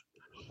 which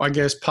I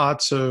guess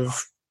parts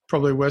of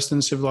probably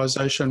Western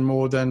civilization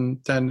more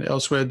than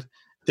elsewhere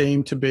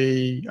deemed to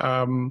be,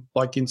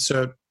 like,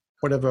 insert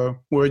whatever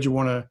word you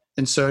want to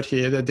insert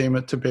here, they deem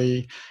it to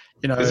be,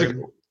 you know,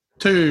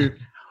 too,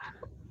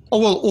 oh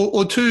well,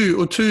 or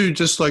too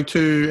just like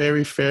too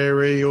airy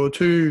fairy or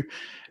too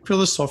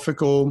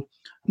philosophical,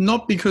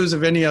 not because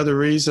of any other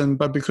reason,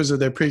 but because of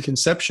their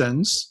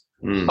preconceptions.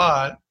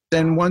 But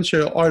then once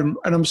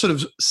I'm sort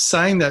of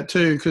saying that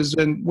too, because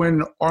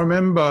when I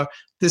remember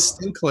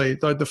distinctly,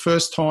 like the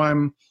first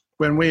time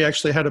when we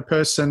actually had a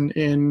person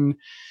in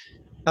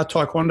our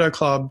Taekwondo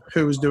club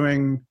who was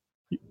doing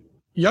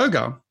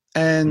yoga,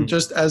 and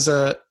just as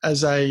a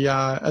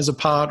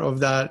part of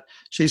that,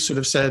 she sort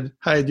of said,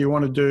 "Hey, do you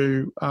want to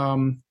do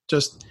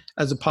just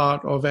as a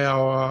part of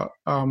our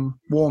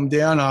warm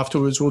down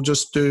afterwards? We'll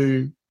just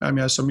do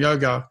some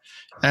yoga,"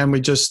 and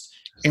we just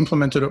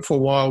implemented it for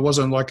a while. It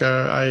wasn't like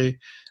a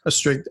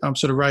strict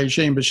sort of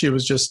regime, but she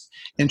was just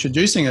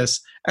introducing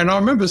us. And I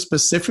remember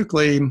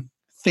specifically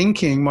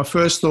thinking, my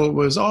first thought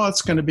was, "Oh,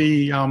 it's going to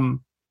be," I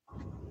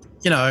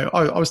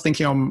was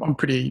thinking I'm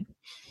pretty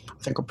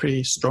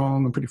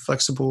strong and pretty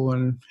flexible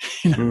and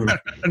and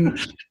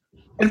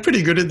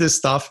pretty good at this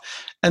stuff.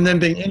 And then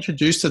being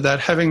introduced to that,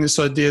 having this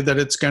idea that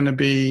it's going to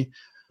be,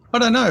 I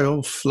don't know,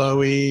 all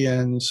flowy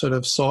and sort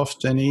of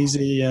soft and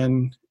easy,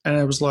 and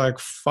it was like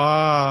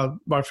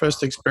my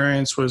first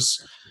experience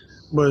was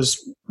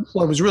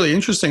really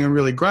interesting and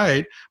really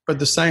great, but at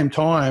the same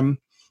time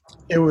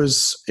it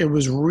was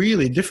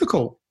really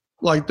difficult,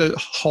 like the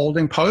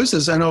holding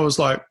poses, and I was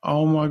like,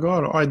 oh my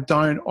God, I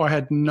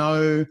had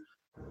no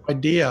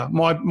idea.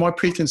 My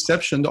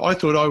preconception, I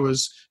thought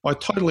I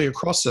totally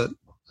across it.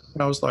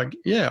 And I was like,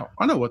 yeah,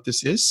 I know what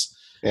this is.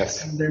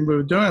 Yes. And then we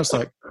were doing it, I was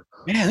like,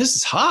 man, this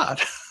is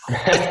hard.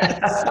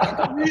 It's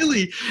like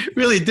really,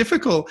 really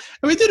difficult.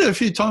 And we did it a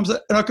few times,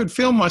 and I could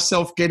feel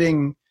myself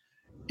getting,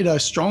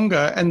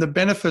 stronger, and the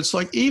benefits,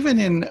 like even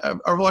in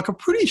a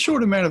pretty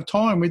short amount of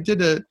time, we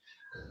did it,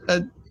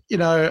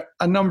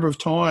 a number of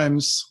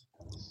times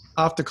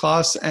after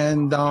class,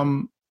 and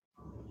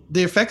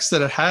the effects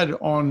that it had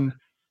on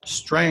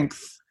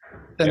strength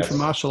and for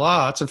martial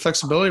arts and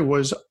flexibility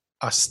was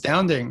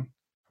astounding,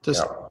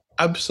 just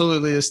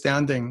absolutely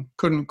astounding.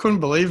 Couldn't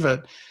believe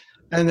it.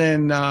 And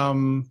then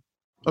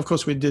of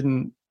course we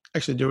didn't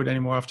actually do it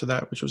anymore after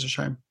that, which was a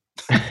shame.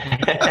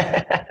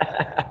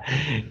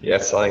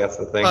 Yes, I think that's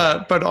the thing.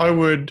 But I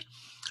would,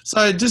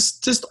 so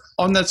just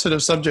on that sort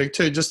of subject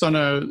too, just on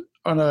a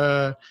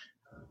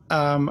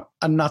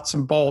nuts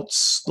and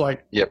bolts,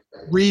 like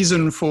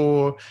reason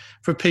for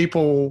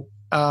people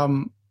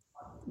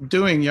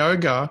doing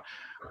yoga,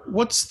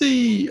 what's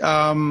the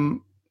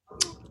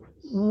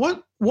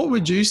what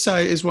would you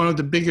say is one of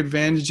the big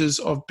advantages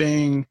of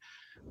being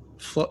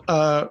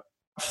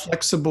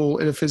flexible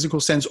in a physical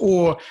sense?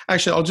 Or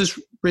actually, I'll just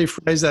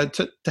rephrase that,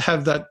 to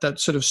have that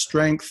sort of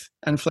strength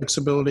and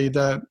flexibility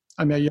that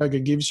yoga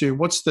gives you.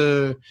 What's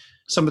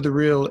some of the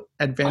real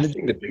advantages? I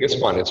think the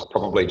biggest one is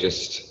probably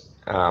just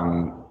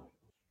I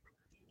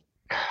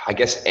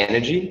guess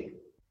energy.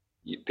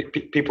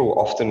 People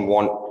often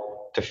want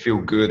to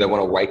feel good. They want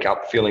to wake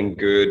up feeling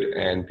good,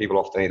 and people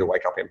often either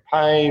wake up in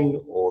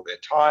pain or they're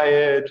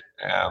tired.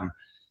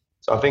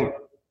 So I think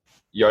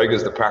yoga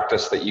is the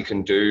practice that you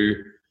can do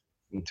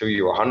until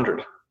you're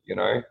 100.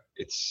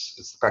 It's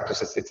the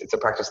practice. It's a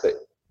practice that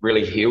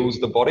really heals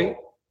the body.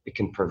 It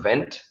can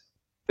prevent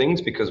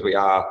things, because we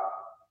are,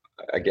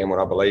 again, what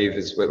I believe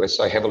is we're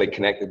so heavily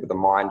connected with the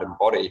mind and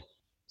body,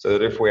 so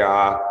that if we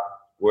are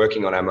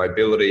working on our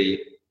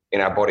mobility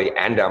in our body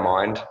and our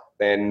mind,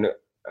 then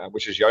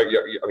which is yoga.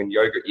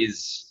 Yoga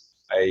is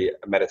a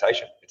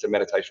meditation. It's a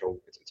meditational.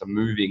 It's a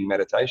moving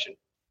meditation.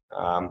 So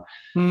I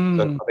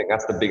think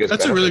that's the biggest.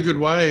 That's benefit. A really good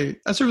way.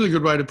 That's a really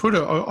good way to put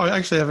it. I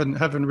actually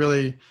haven't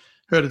really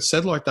heard it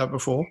said like that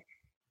before.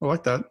 I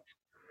like that.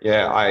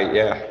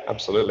 Yeah,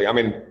 absolutely.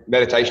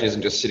 Meditation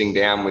isn't just sitting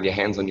down with your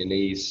hands on your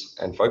knees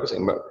and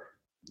focusing, but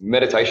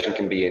meditation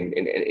can be in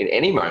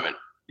any moment.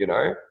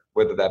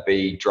 Whether that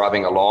be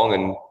driving along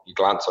and you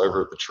glance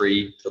over at the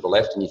tree to the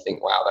left and you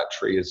think, wow, that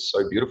tree is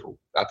so beautiful.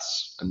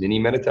 That's a mini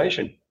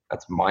meditation.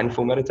 That's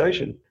mindful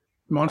meditation.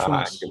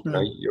 Mindfulness.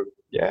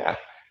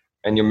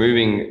 And you're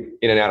moving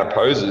in and out of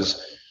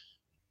poses,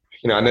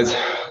 and there's,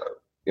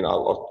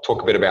 I'll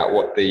talk a bit about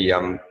what the,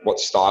 what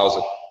styles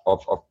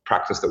of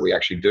practice that we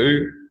actually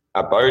do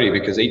at Bodhi,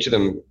 because each of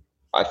them,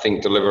 I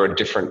think, deliver a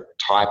different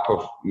type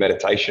of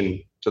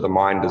meditation to the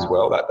mind as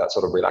well, that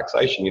sort of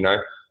relaxation,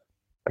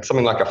 like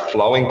something like a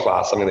flowing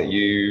class, something that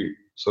you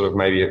sort of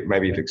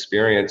maybe you've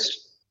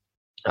experienced.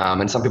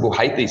 And some people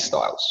hate these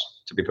styles,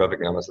 to be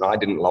perfectly honest. And I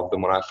didn't love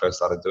them when I first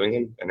started doing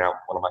them, and now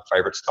one of my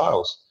favorite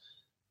styles.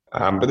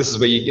 But this is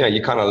where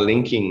you're kind of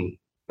linking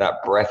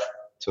that breath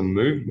to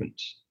movement.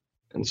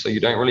 And so you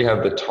don't really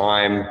have the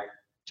time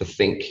to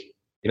think.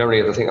 You don't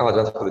really have to think, oh, I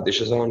don't have to put the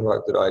dishes on.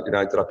 Like, did I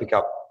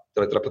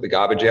put the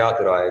garbage out?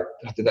 Did I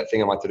do that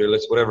thing on my to-do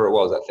list? Whatever it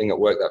was, that thing at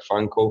work, that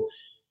phone call.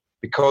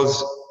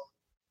 Because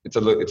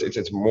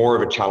it's more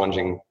of a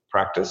challenging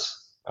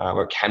practice,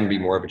 or it can be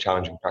more of a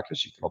challenging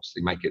practice. You can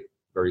obviously make it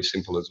very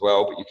simple as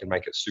well, but you can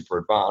make it super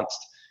advanced.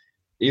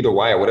 Either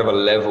way, at whatever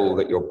level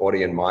that your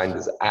body and mind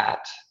is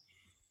at,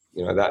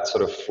 that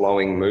sort of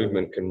flowing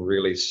movement can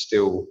really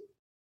still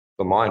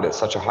the mind at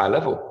such a high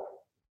level.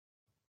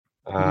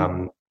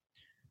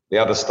 The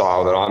other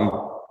style that I'm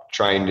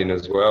trained in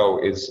as well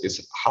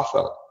is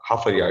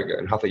hatha yoga,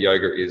 and hatha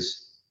yoga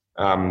is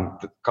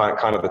the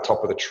kind of the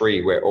top of the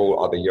tree where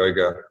all other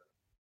yoga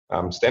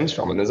stems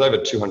from. And there's over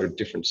 200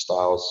 different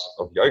styles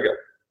of yoga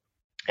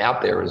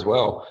out there as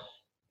well.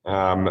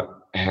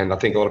 And I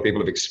think a lot of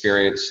people have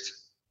experienced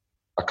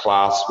a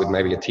class with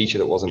maybe a teacher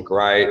that wasn't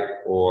great,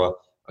 or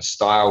a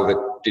style that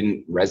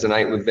didn't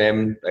resonate with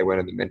them. They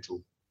weren't in the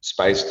mental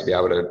space to be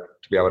able to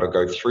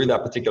go through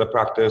that particular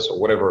practice, or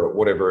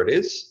whatever it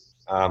is.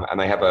 And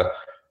they have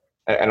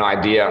an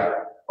idea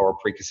or a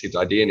preconceived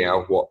idea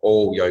now of what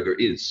all yoga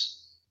is.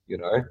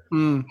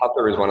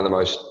 Hatha is one of the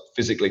most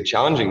physically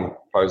challenging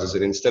poses,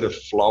 that instead of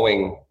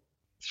flowing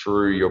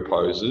through your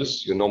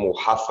poses, your normal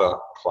hatha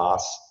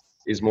class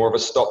is more of a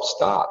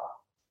stop-start,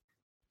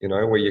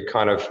 where you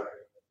kind of,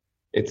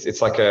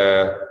 it's like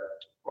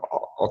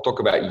I'll talk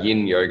about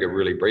yin yoga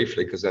really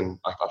briefly, because then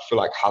I feel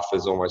like hatha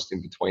is almost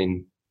in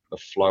between the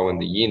flow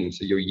and the yin.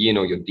 So your yin,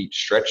 or your deep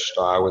stretch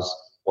style, is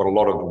what a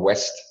lot of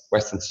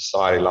Western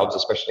society loves,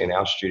 especially in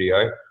our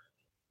studio,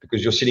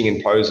 because you're sitting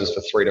in poses for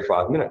 3 to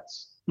 5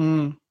 minutes.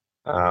 And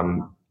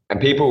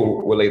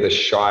people will either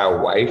shy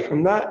away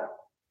from that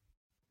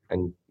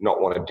and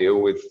not want to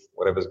deal with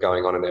whatever's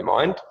going on in their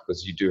mind,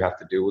 because you do have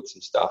to deal with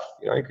some stuff,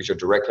 because you're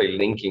directly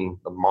linking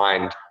the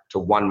mind to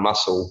one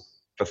muscle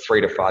for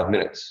 3 to 5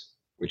 minutes,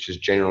 which is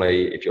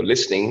generally, if you're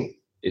listening,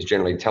 is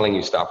generally telling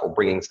you stuff or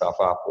bringing stuff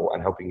up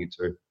and helping you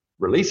to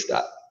release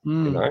that,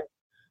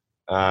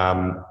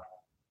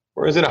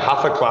 Whereas in a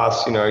hatha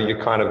class,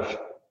 you're kind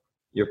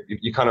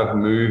of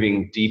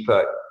moving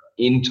deeper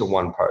into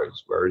one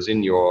pose, whereas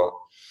in your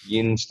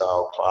yin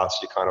style class,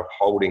 you're kind of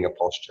holding a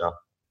posture.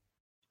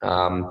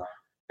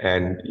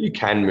 And you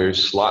can move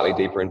slightly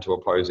deeper into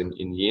a pose in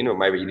yin, or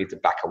maybe you need to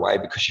back away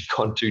because you've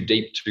gone too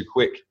deep too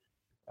quick.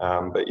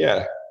 But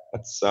yeah,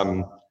 that's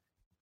kind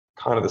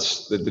of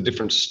the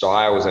different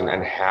styles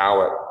and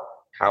how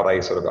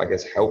they sort of, I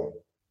guess,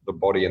 help the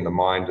body and the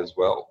mind as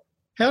well.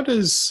 How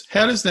does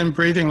then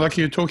breathing, like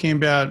you're talking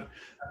about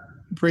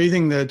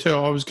breathing there too?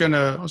 I was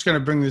gonna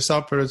bring this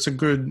up, but it's a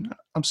good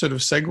sort of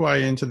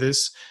segue into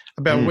this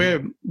about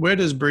where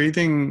does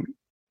breathing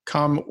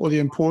come, or the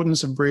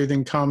importance of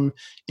breathing come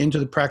into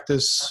the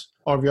practice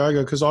of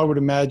yoga? Because I would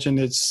imagine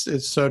it's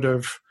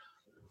a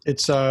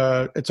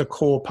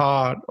core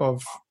part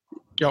of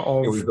it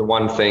was the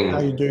one thing how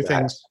you do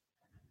things.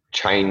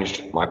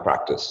 Changed my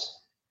practice.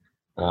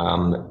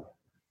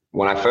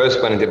 When I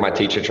first went and did my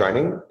teacher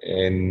training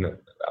in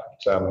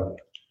almost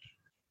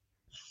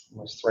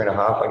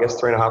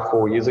 3.5,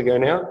 4 years ago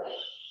now,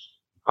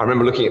 I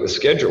remember looking at the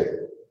schedule,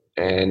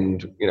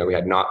 and we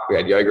had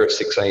yoga at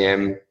 6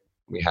 a.m.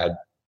 We had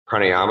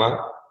pranayama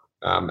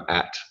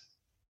at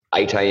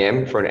 8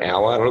 a.m. for an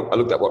hour. I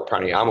looked at what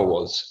pranayama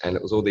was, and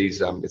it was all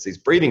these it's these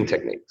breathing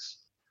techniques.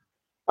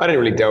 I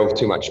didn't really delve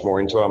too much more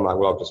into it. I'm like,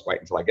 well, I'll just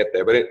wait until I get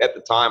there. But at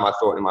the time, I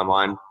thought in my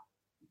mind,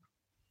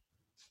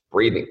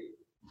 breathing.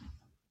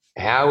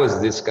 How is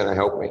this going to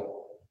help me?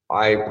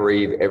 I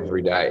breathe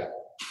every day.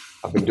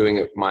 I've been doing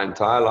it my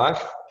entire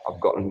life. I've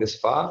gotten this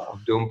far.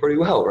 I'm doing pretty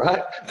well,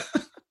 right?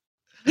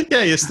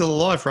 Yeah, you're still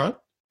alive, right?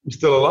 I'm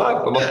still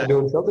alive. I must be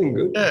doing something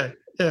good.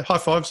 Yeah. High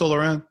fives all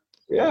around.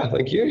 Yeah,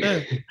 thank you.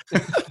 Yeah.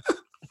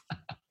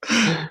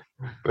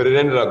 But it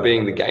ended up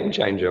being the game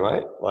changer,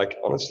 mate. Like,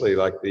 honestly,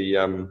 like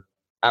the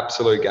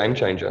absolute game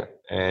changer.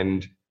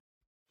 And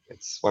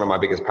it's one of my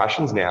biggest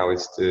passions now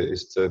is to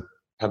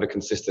have a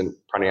consistent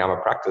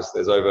pranayama practice.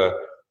 There's over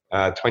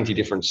 20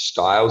 different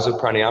styles of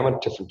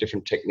pranayama,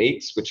 different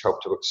techniques, which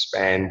help to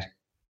expand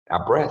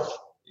our breath,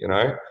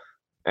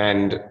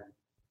 and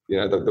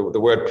the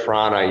word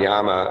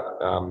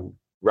pranayama,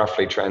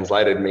 roughly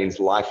translated, means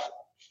life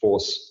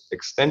force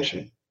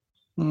extension.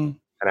 And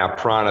our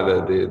prana,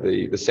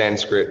 the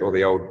Sanskrit or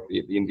the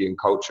Indian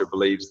culture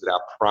believes that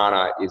our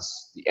prana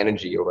is the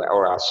energy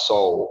or our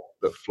soul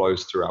that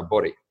flows through our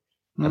body,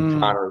 and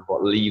prana is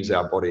what leaves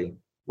our body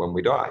when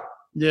we die.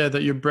 Yeah,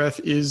 that your breath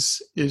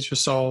is your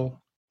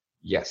soul.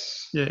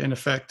 Yes. Yeah, in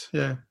effect.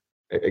 Yeah.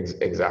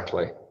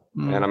 Exactly.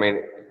 And I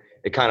mean,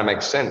 it kind of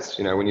makes sense,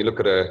 when you look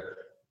at a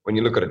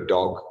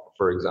dog,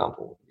 for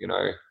example, bit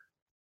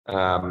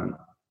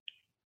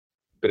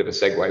of a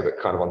segue, but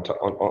kind of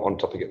on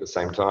topic at the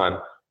same time.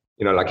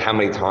 Like how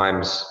many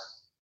times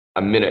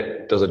a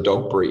minute does a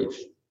dog breathe?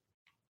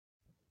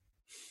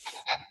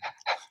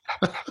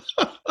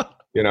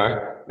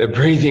 They're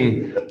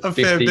breathing a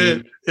fair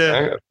bit. Yeah.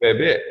 A fair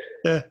bit.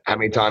 Yeah. How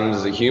many times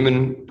does a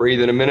human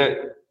breathe in a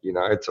minute?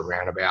 It's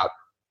around about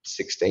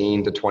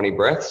 16 to 20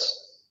 breaths.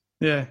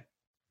 Yeah.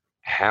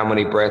 How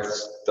many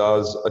breaths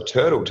does a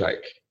turtle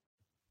take?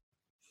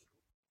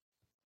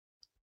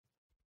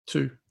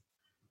 2.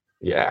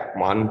 Yeah,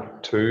 1,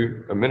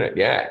 2 a minute.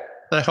 Yeah.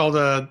 They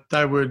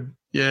would,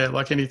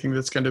 like anything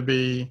that's going to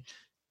be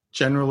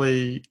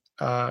generally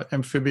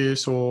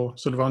amphibious or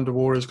sort of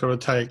underwater has got to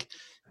take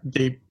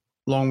deep,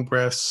 long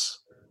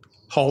breaths,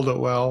 hold it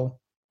well,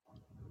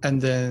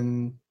 and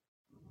then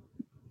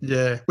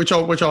Yeah, which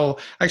I'll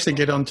actually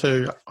get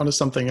onto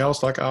something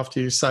else, like after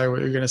you say what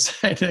you're going to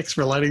say next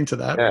relating to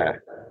that. Yeah.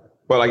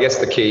 Well, I guess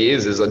the key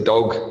is a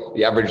dog,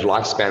 the average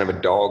lifespan of a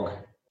dog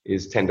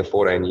is 10 to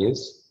 14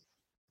 years.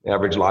 The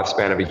average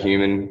lifespan of a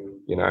human,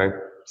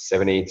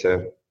 70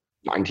 to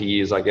 90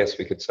 years, I guess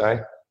we could say.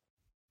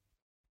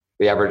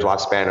 The average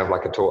lifespan of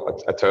like a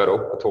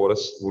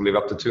tortoise, will live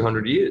up to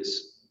 200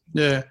 years.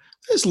 Yeah.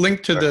 It's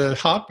linked to the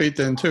heartbeat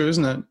then too,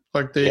 isn't it?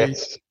 Like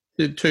Yes.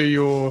 to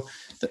your,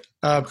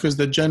 because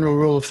the general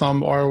rule of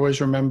thumb I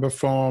always remember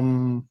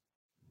from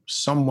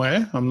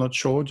somewhere, I'm not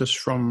sure, just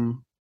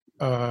from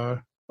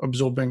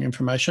absorbing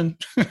information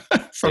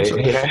from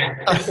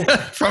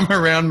from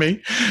around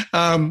me,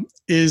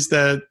 is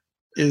that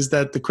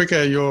the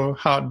quicker your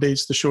heart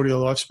beats, the shorter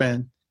your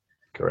lifespan.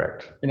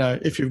 Correct.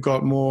 If you've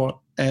got more.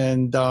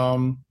 And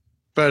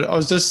but I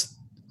was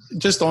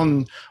just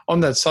on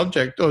that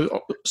subject,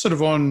 or sort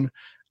of on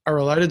a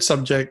related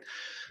subject.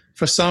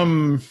 For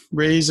some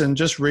reason,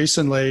 just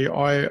recently,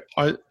 I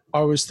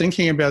was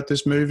thinking about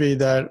this movie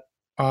that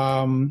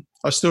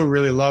I still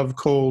really love,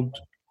 called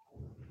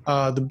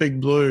The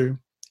Big Blue,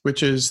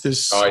 which is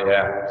this. Oh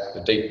yeah,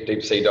 the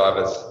deep sea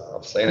divers.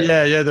 I've seen it.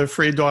 Yeah, the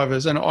free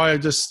divers, and I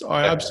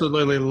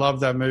absolutely love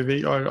that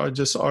movie. I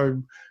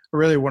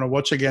really want to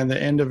watch again.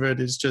 The end of it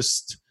is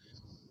just,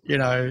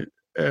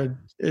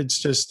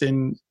 it's just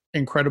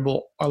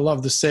incredible. I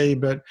love the sea,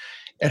 but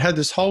it had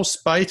this whole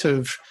spate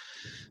of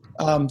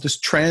this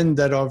trend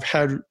that I've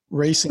had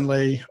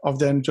recently of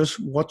then just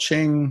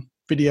watching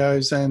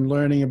videos and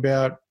learning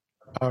about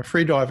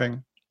free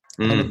diving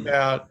and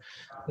about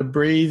the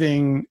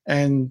breathing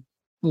and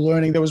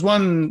learning. There was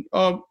one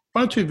or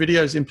two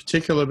videos in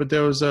particular, but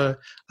there was a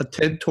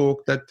TED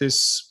talk that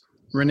this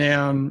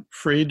renowned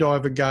free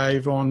diver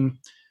gave on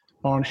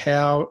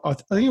how, I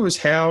think it was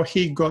how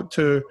he got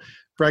to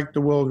break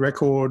the world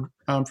record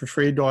for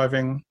free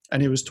diving,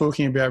 and he was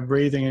talking about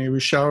breathing, and he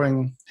was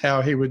showing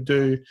how he would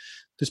do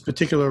this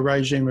particular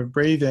regime of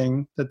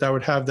breathing that they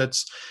would have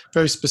that's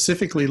very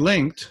specifically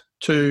linked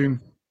to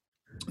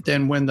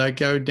then when they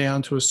go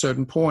down to a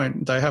certain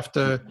point, they have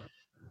to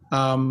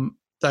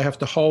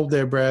hold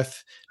their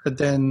breath, but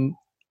then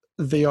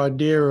the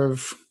idea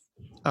of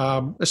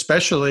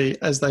especially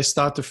as they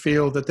start to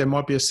feel that there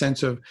might be a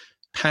sense of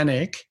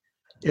panic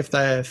if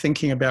they're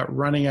thinking about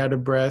running out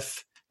of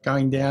breath,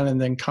 going down and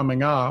then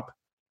coming up.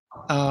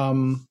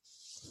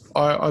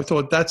 I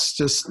thought that's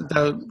just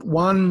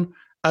one,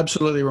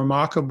 absolutely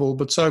remarkable,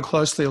 but so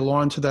closely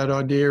aligned to that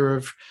idea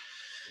of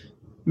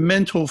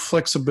mental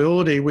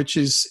flexibility, which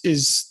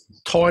is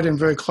tied in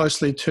very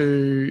closely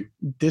to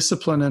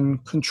discipline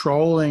and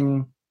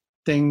controlling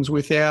things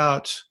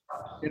without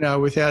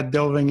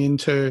delving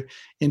into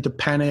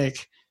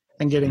panic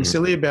and getting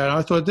silly about it.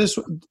 I thought this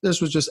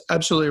was just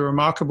absolutely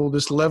remarkable,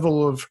 this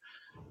level of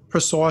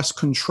precise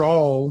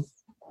control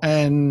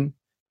and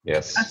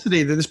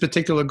capacity that this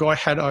particular guy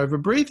had over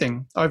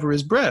breathing, over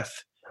his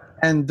breath,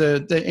 and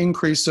the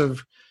increase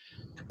of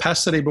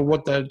capacity, but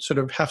what they sort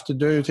of have to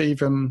do to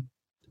even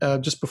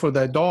just before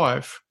they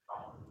dive,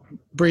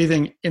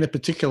 breathing in a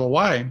particular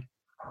way.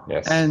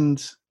 Yes.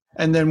 And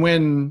then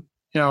when,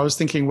 I was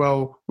thinking,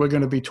 well, we're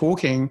going to be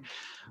talking,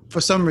 for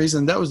some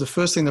reason, that was the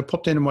first thing that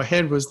popped into my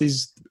head was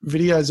these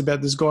videos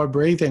about this guy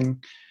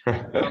breathing.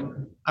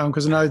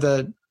 Because I know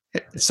that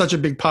it's such a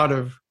big part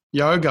of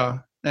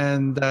yoga,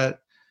 and that,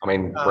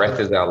 breath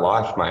is our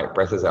life, mate.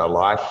 Breath is our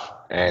life.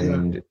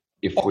 And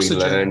if oxygen,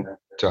 we learn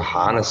to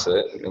harness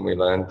it, and we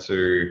learn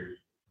to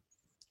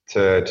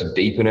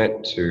deepen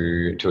it,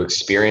 to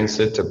experience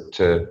it,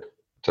 to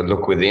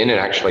look within and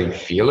actually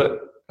feel it.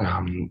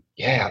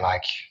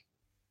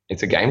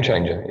 It's a game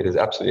changer. It is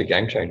absolutely a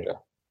game changer.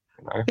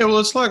 Yeah, well,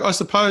 it's like, I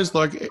suppose,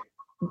 like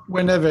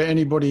whenever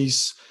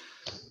anybody's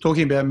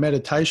talking about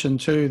meditation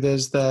too,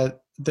 there's a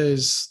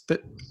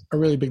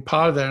really big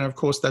part of that, and of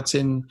course that's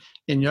in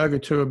yoga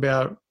too,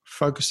 about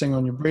focusing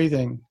on your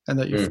breathing, and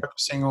that you're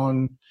focusing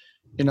on,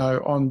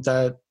 on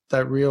that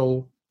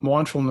real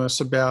mindfulness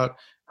about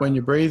when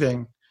you're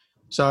breathing.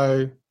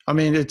 So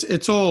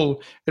it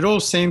all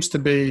seems to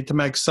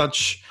make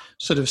such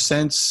sort of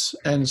sense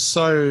and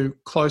so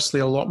closely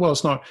aligned. Well,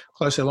 it's not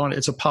closely aligned.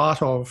 It's a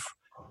part of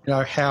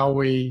how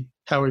we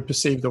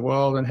perceive the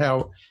world and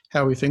how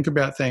we think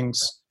about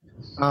things.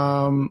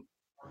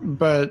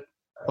 But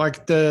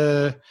like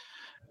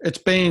it's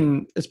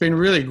been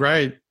really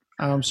great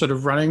sort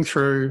of running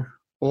through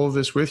all of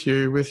this with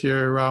you, with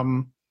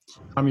your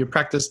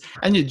practice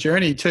and your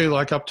journey too,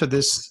 like up to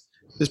this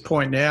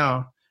point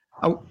now.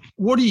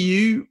 What do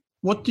you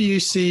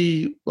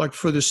see like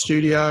for the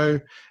studio,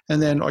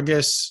 and then I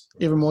guess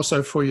even more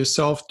so for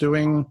yourself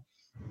doing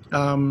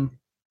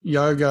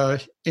yoga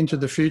into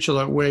the future,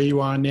 like where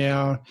you are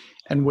now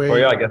and where? Well,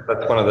 yeah, I guess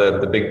that's one of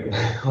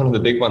the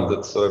big ones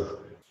that sort of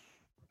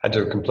had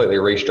to completely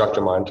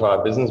restructure my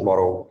entire business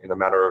model in a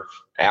matter of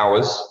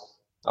hours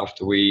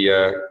after we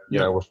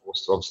were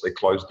forced to obviously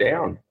close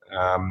down.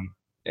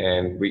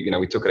 And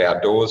we took it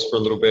outdoors for a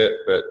little bit,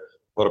 but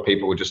a lot of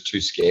people were just too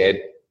scared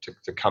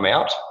to come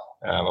out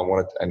and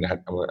were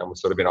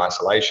sort of in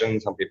isolation.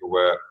 Some people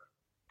were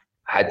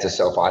had to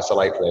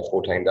self-isolate for their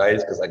 14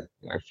 days because they'd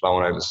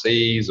flown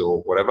overseas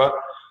or whatever.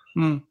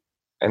 Mm.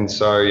 And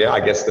so, yeah, I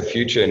guess the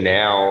future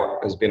now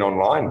has been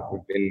online.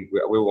 We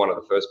were one of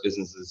the first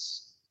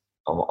businesses,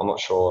 I'm not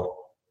sure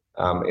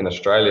in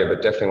Australia,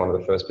 but definitely one of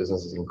the first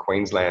businesses in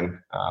Queensland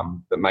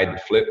that made the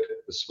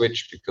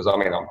switch, because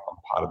I'm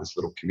part of this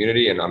little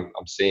community, and I'm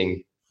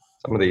seeing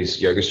some of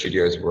these yoga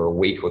studios were a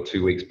week or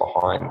 2 weeks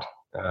behind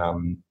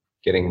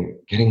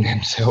getting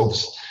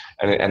themselves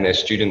and their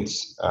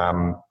students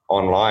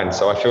online.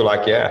 So I feel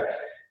like,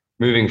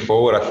 moving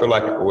forward, I feel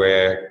like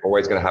we're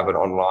always going to have an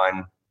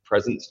online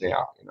presence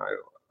now.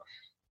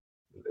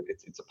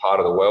 It's a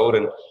part of the world,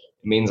 and it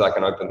means I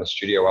can open the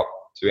studio up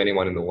to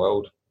anyone in the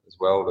world as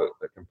well that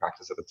can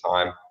practice at a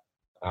time,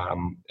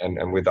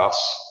 and with us,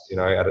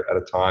 at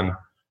a time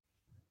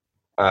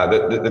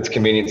that's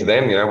convenient to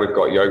them. We've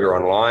got yoga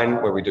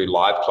online where we do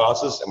live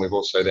classes, and we've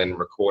also then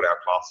record our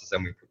classes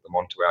and we put them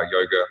onto our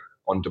yoga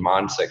on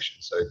demand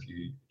section. So if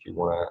you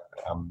want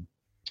to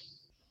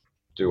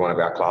do one of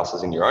our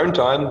classes in your own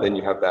time, then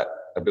you have that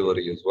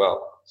ability as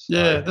well. So,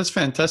 yeah, that's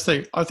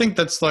fantastic. I think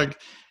that's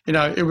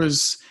it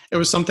was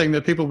something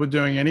that people were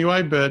doing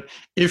anyway, but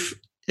if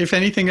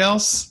anything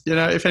else,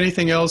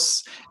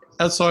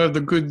 outside of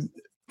the good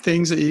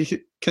things that you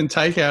can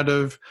take out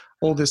of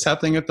all this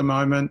happening at the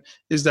moment,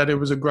 is that it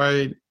was a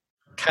great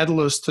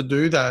catalyst to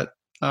do that,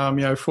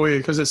 for you,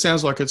 because it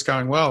sounds like it's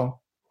going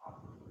well.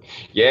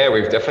 Yeah,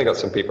 we've definitely got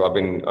some people. I've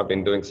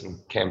been doing some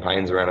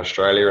campaigns around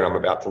Australia, and I'm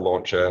about to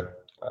launch a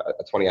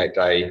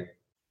 28-day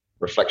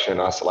reflection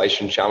and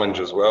isolation challenge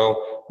as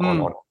well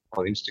on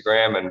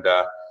Instagram, and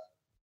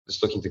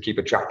just looking to keep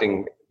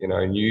attracting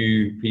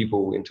new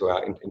people into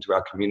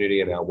our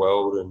community and our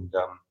world. And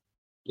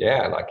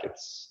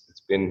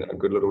it's been a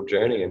good little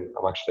journey, and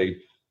I'm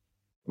actually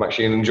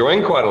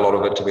enjoying quite a lot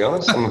of it, to be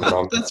honest.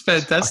 That's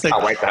fantastic. I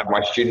can't wait to have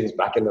my students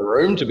back in the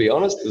room, to be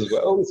honest, as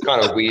well. It's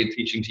kind of weird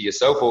teaching to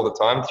yourself all the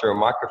time through a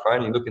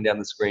microphone. You're looking down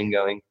the screen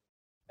going,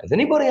 is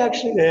anybody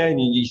actually there? And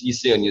you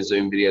see on your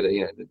Zoom video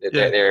that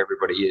there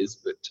everybody is.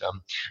 But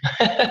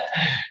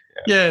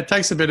yeah, it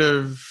takes a bit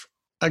of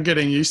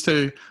getting used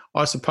to,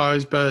 I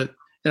suppose. But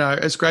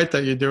it's great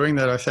that you're doing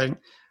that, I think.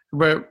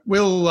 But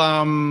we'll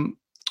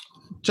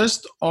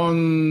just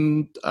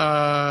on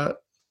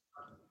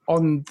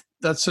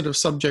that sort of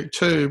subject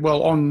too.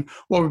 Well, on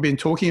what we've been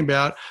talking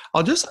about,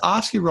 I'll just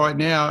ask you right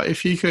now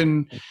if you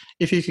can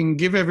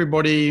give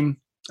everybody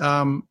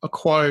a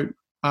quote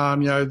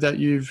that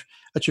you've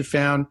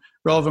found,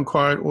 relevant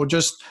quote, or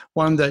just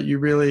one that you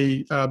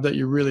really like, that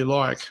you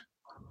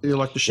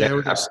like to share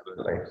with us.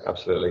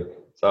 Absolutely.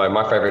 So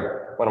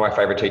one of my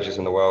favorite teachers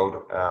in the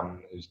world,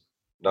 who's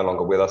no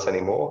longer with us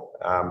anymore,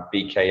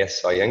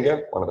 BKS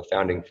Iyengar, one of the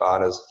founding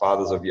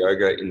fathers of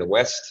yoga in the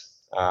West,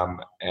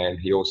 and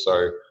he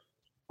also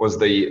was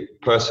the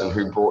person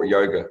who brought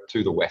yoga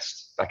to the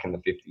West back in the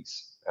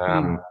 50s.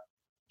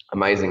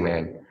 Amazing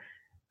man.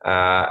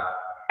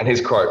 And his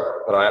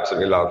quote that I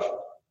absolutely love: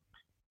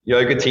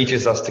 yoga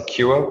teaches us to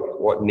cure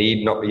what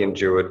need not be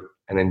endured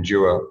and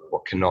endure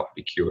what cannot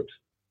be cured.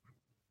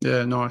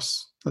 Yeah,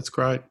 nice. That's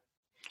great.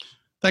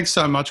 Thanks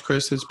so much,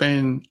 Chris. It's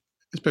been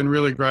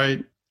really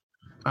great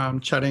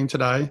chatting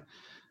today.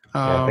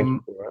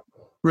 Thank you.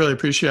 Really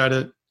appreciate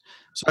it.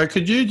 So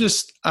could you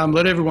just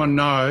let everyone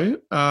know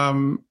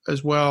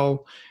as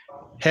well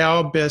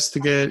how best to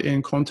get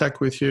in contact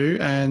with you,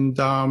 and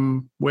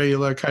where you're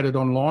located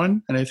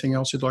online, and anything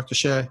else you'd like to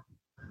share?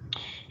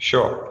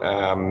 Sure.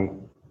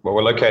 Well,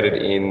 we're located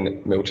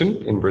in Milton,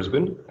 in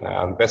Brisbane.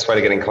 Best way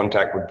to get in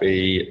contact would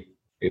be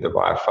either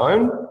via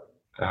phone.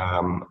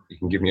 You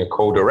can give me a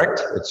call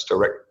direct. It's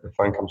direct. The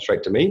phone comes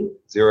straight to me,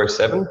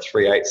 07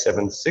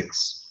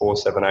 3876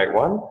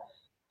 4781.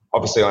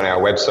 Obviously on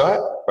our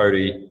website,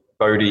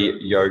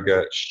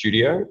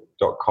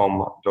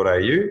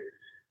 bodhiyogastudio.com.au.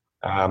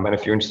 And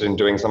if you're interested in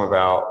doing some of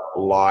our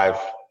live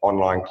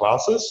online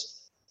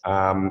classes,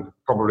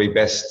 probably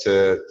best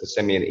to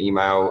send me an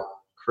email,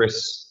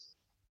 Chris,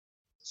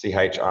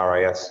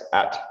 CHRAS,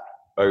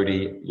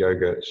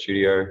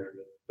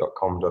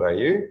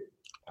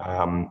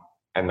 @bodhiyogastudio.com.au.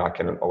 And I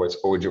can always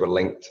forward you a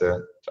link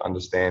to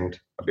understand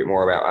a bit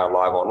more about our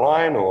live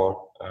online,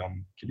 or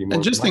give you more.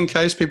 And just in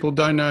case people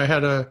don't know how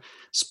to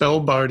spell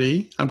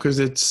Bodhi, because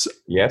it's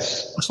a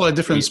slightly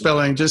different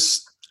spelling,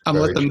 just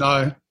let them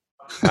know.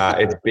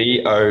 It's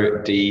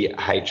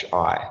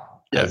BODHI,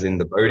 as in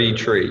the Bodhi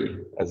tree,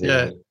 as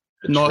in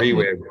the tree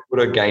where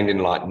Buddha gained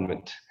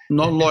enlightenment.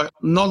 Not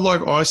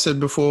like I said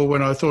before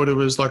when I thought it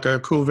was like a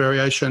cool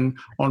variation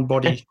on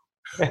body.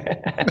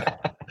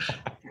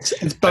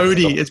 It's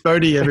Bodhi. It's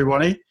Bodhi,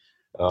 everybody.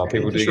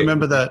 People just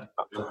remember that.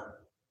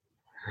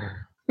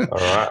 All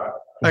right.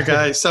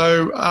 Okay,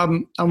 so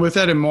and with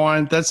that in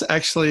mind, that's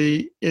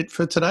actually it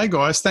for today,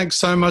 guys. Thanks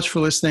so much for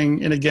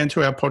listening in again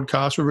to our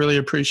podcast. We really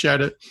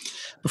appreciate it.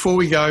 Before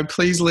we go,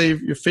 please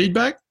leave your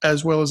feedback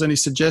as well as any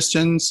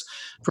suggestions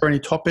for any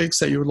topics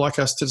that you would like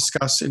us to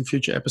discuss in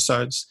future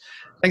episodes.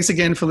 Thanks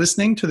again for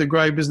listening to the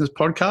Grow Business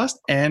Podcast,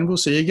 and we'll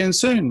see you again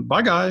soon.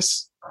 Bye,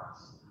 guys.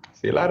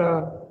 See you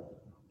later.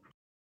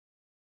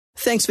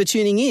 Thanks for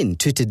tuning in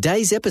to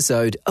today's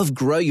episode of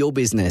Grow Your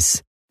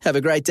Business. Have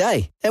a great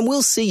day, and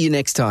we'll see you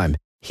next time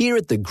here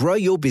at the Grow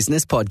Your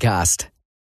Business podcast.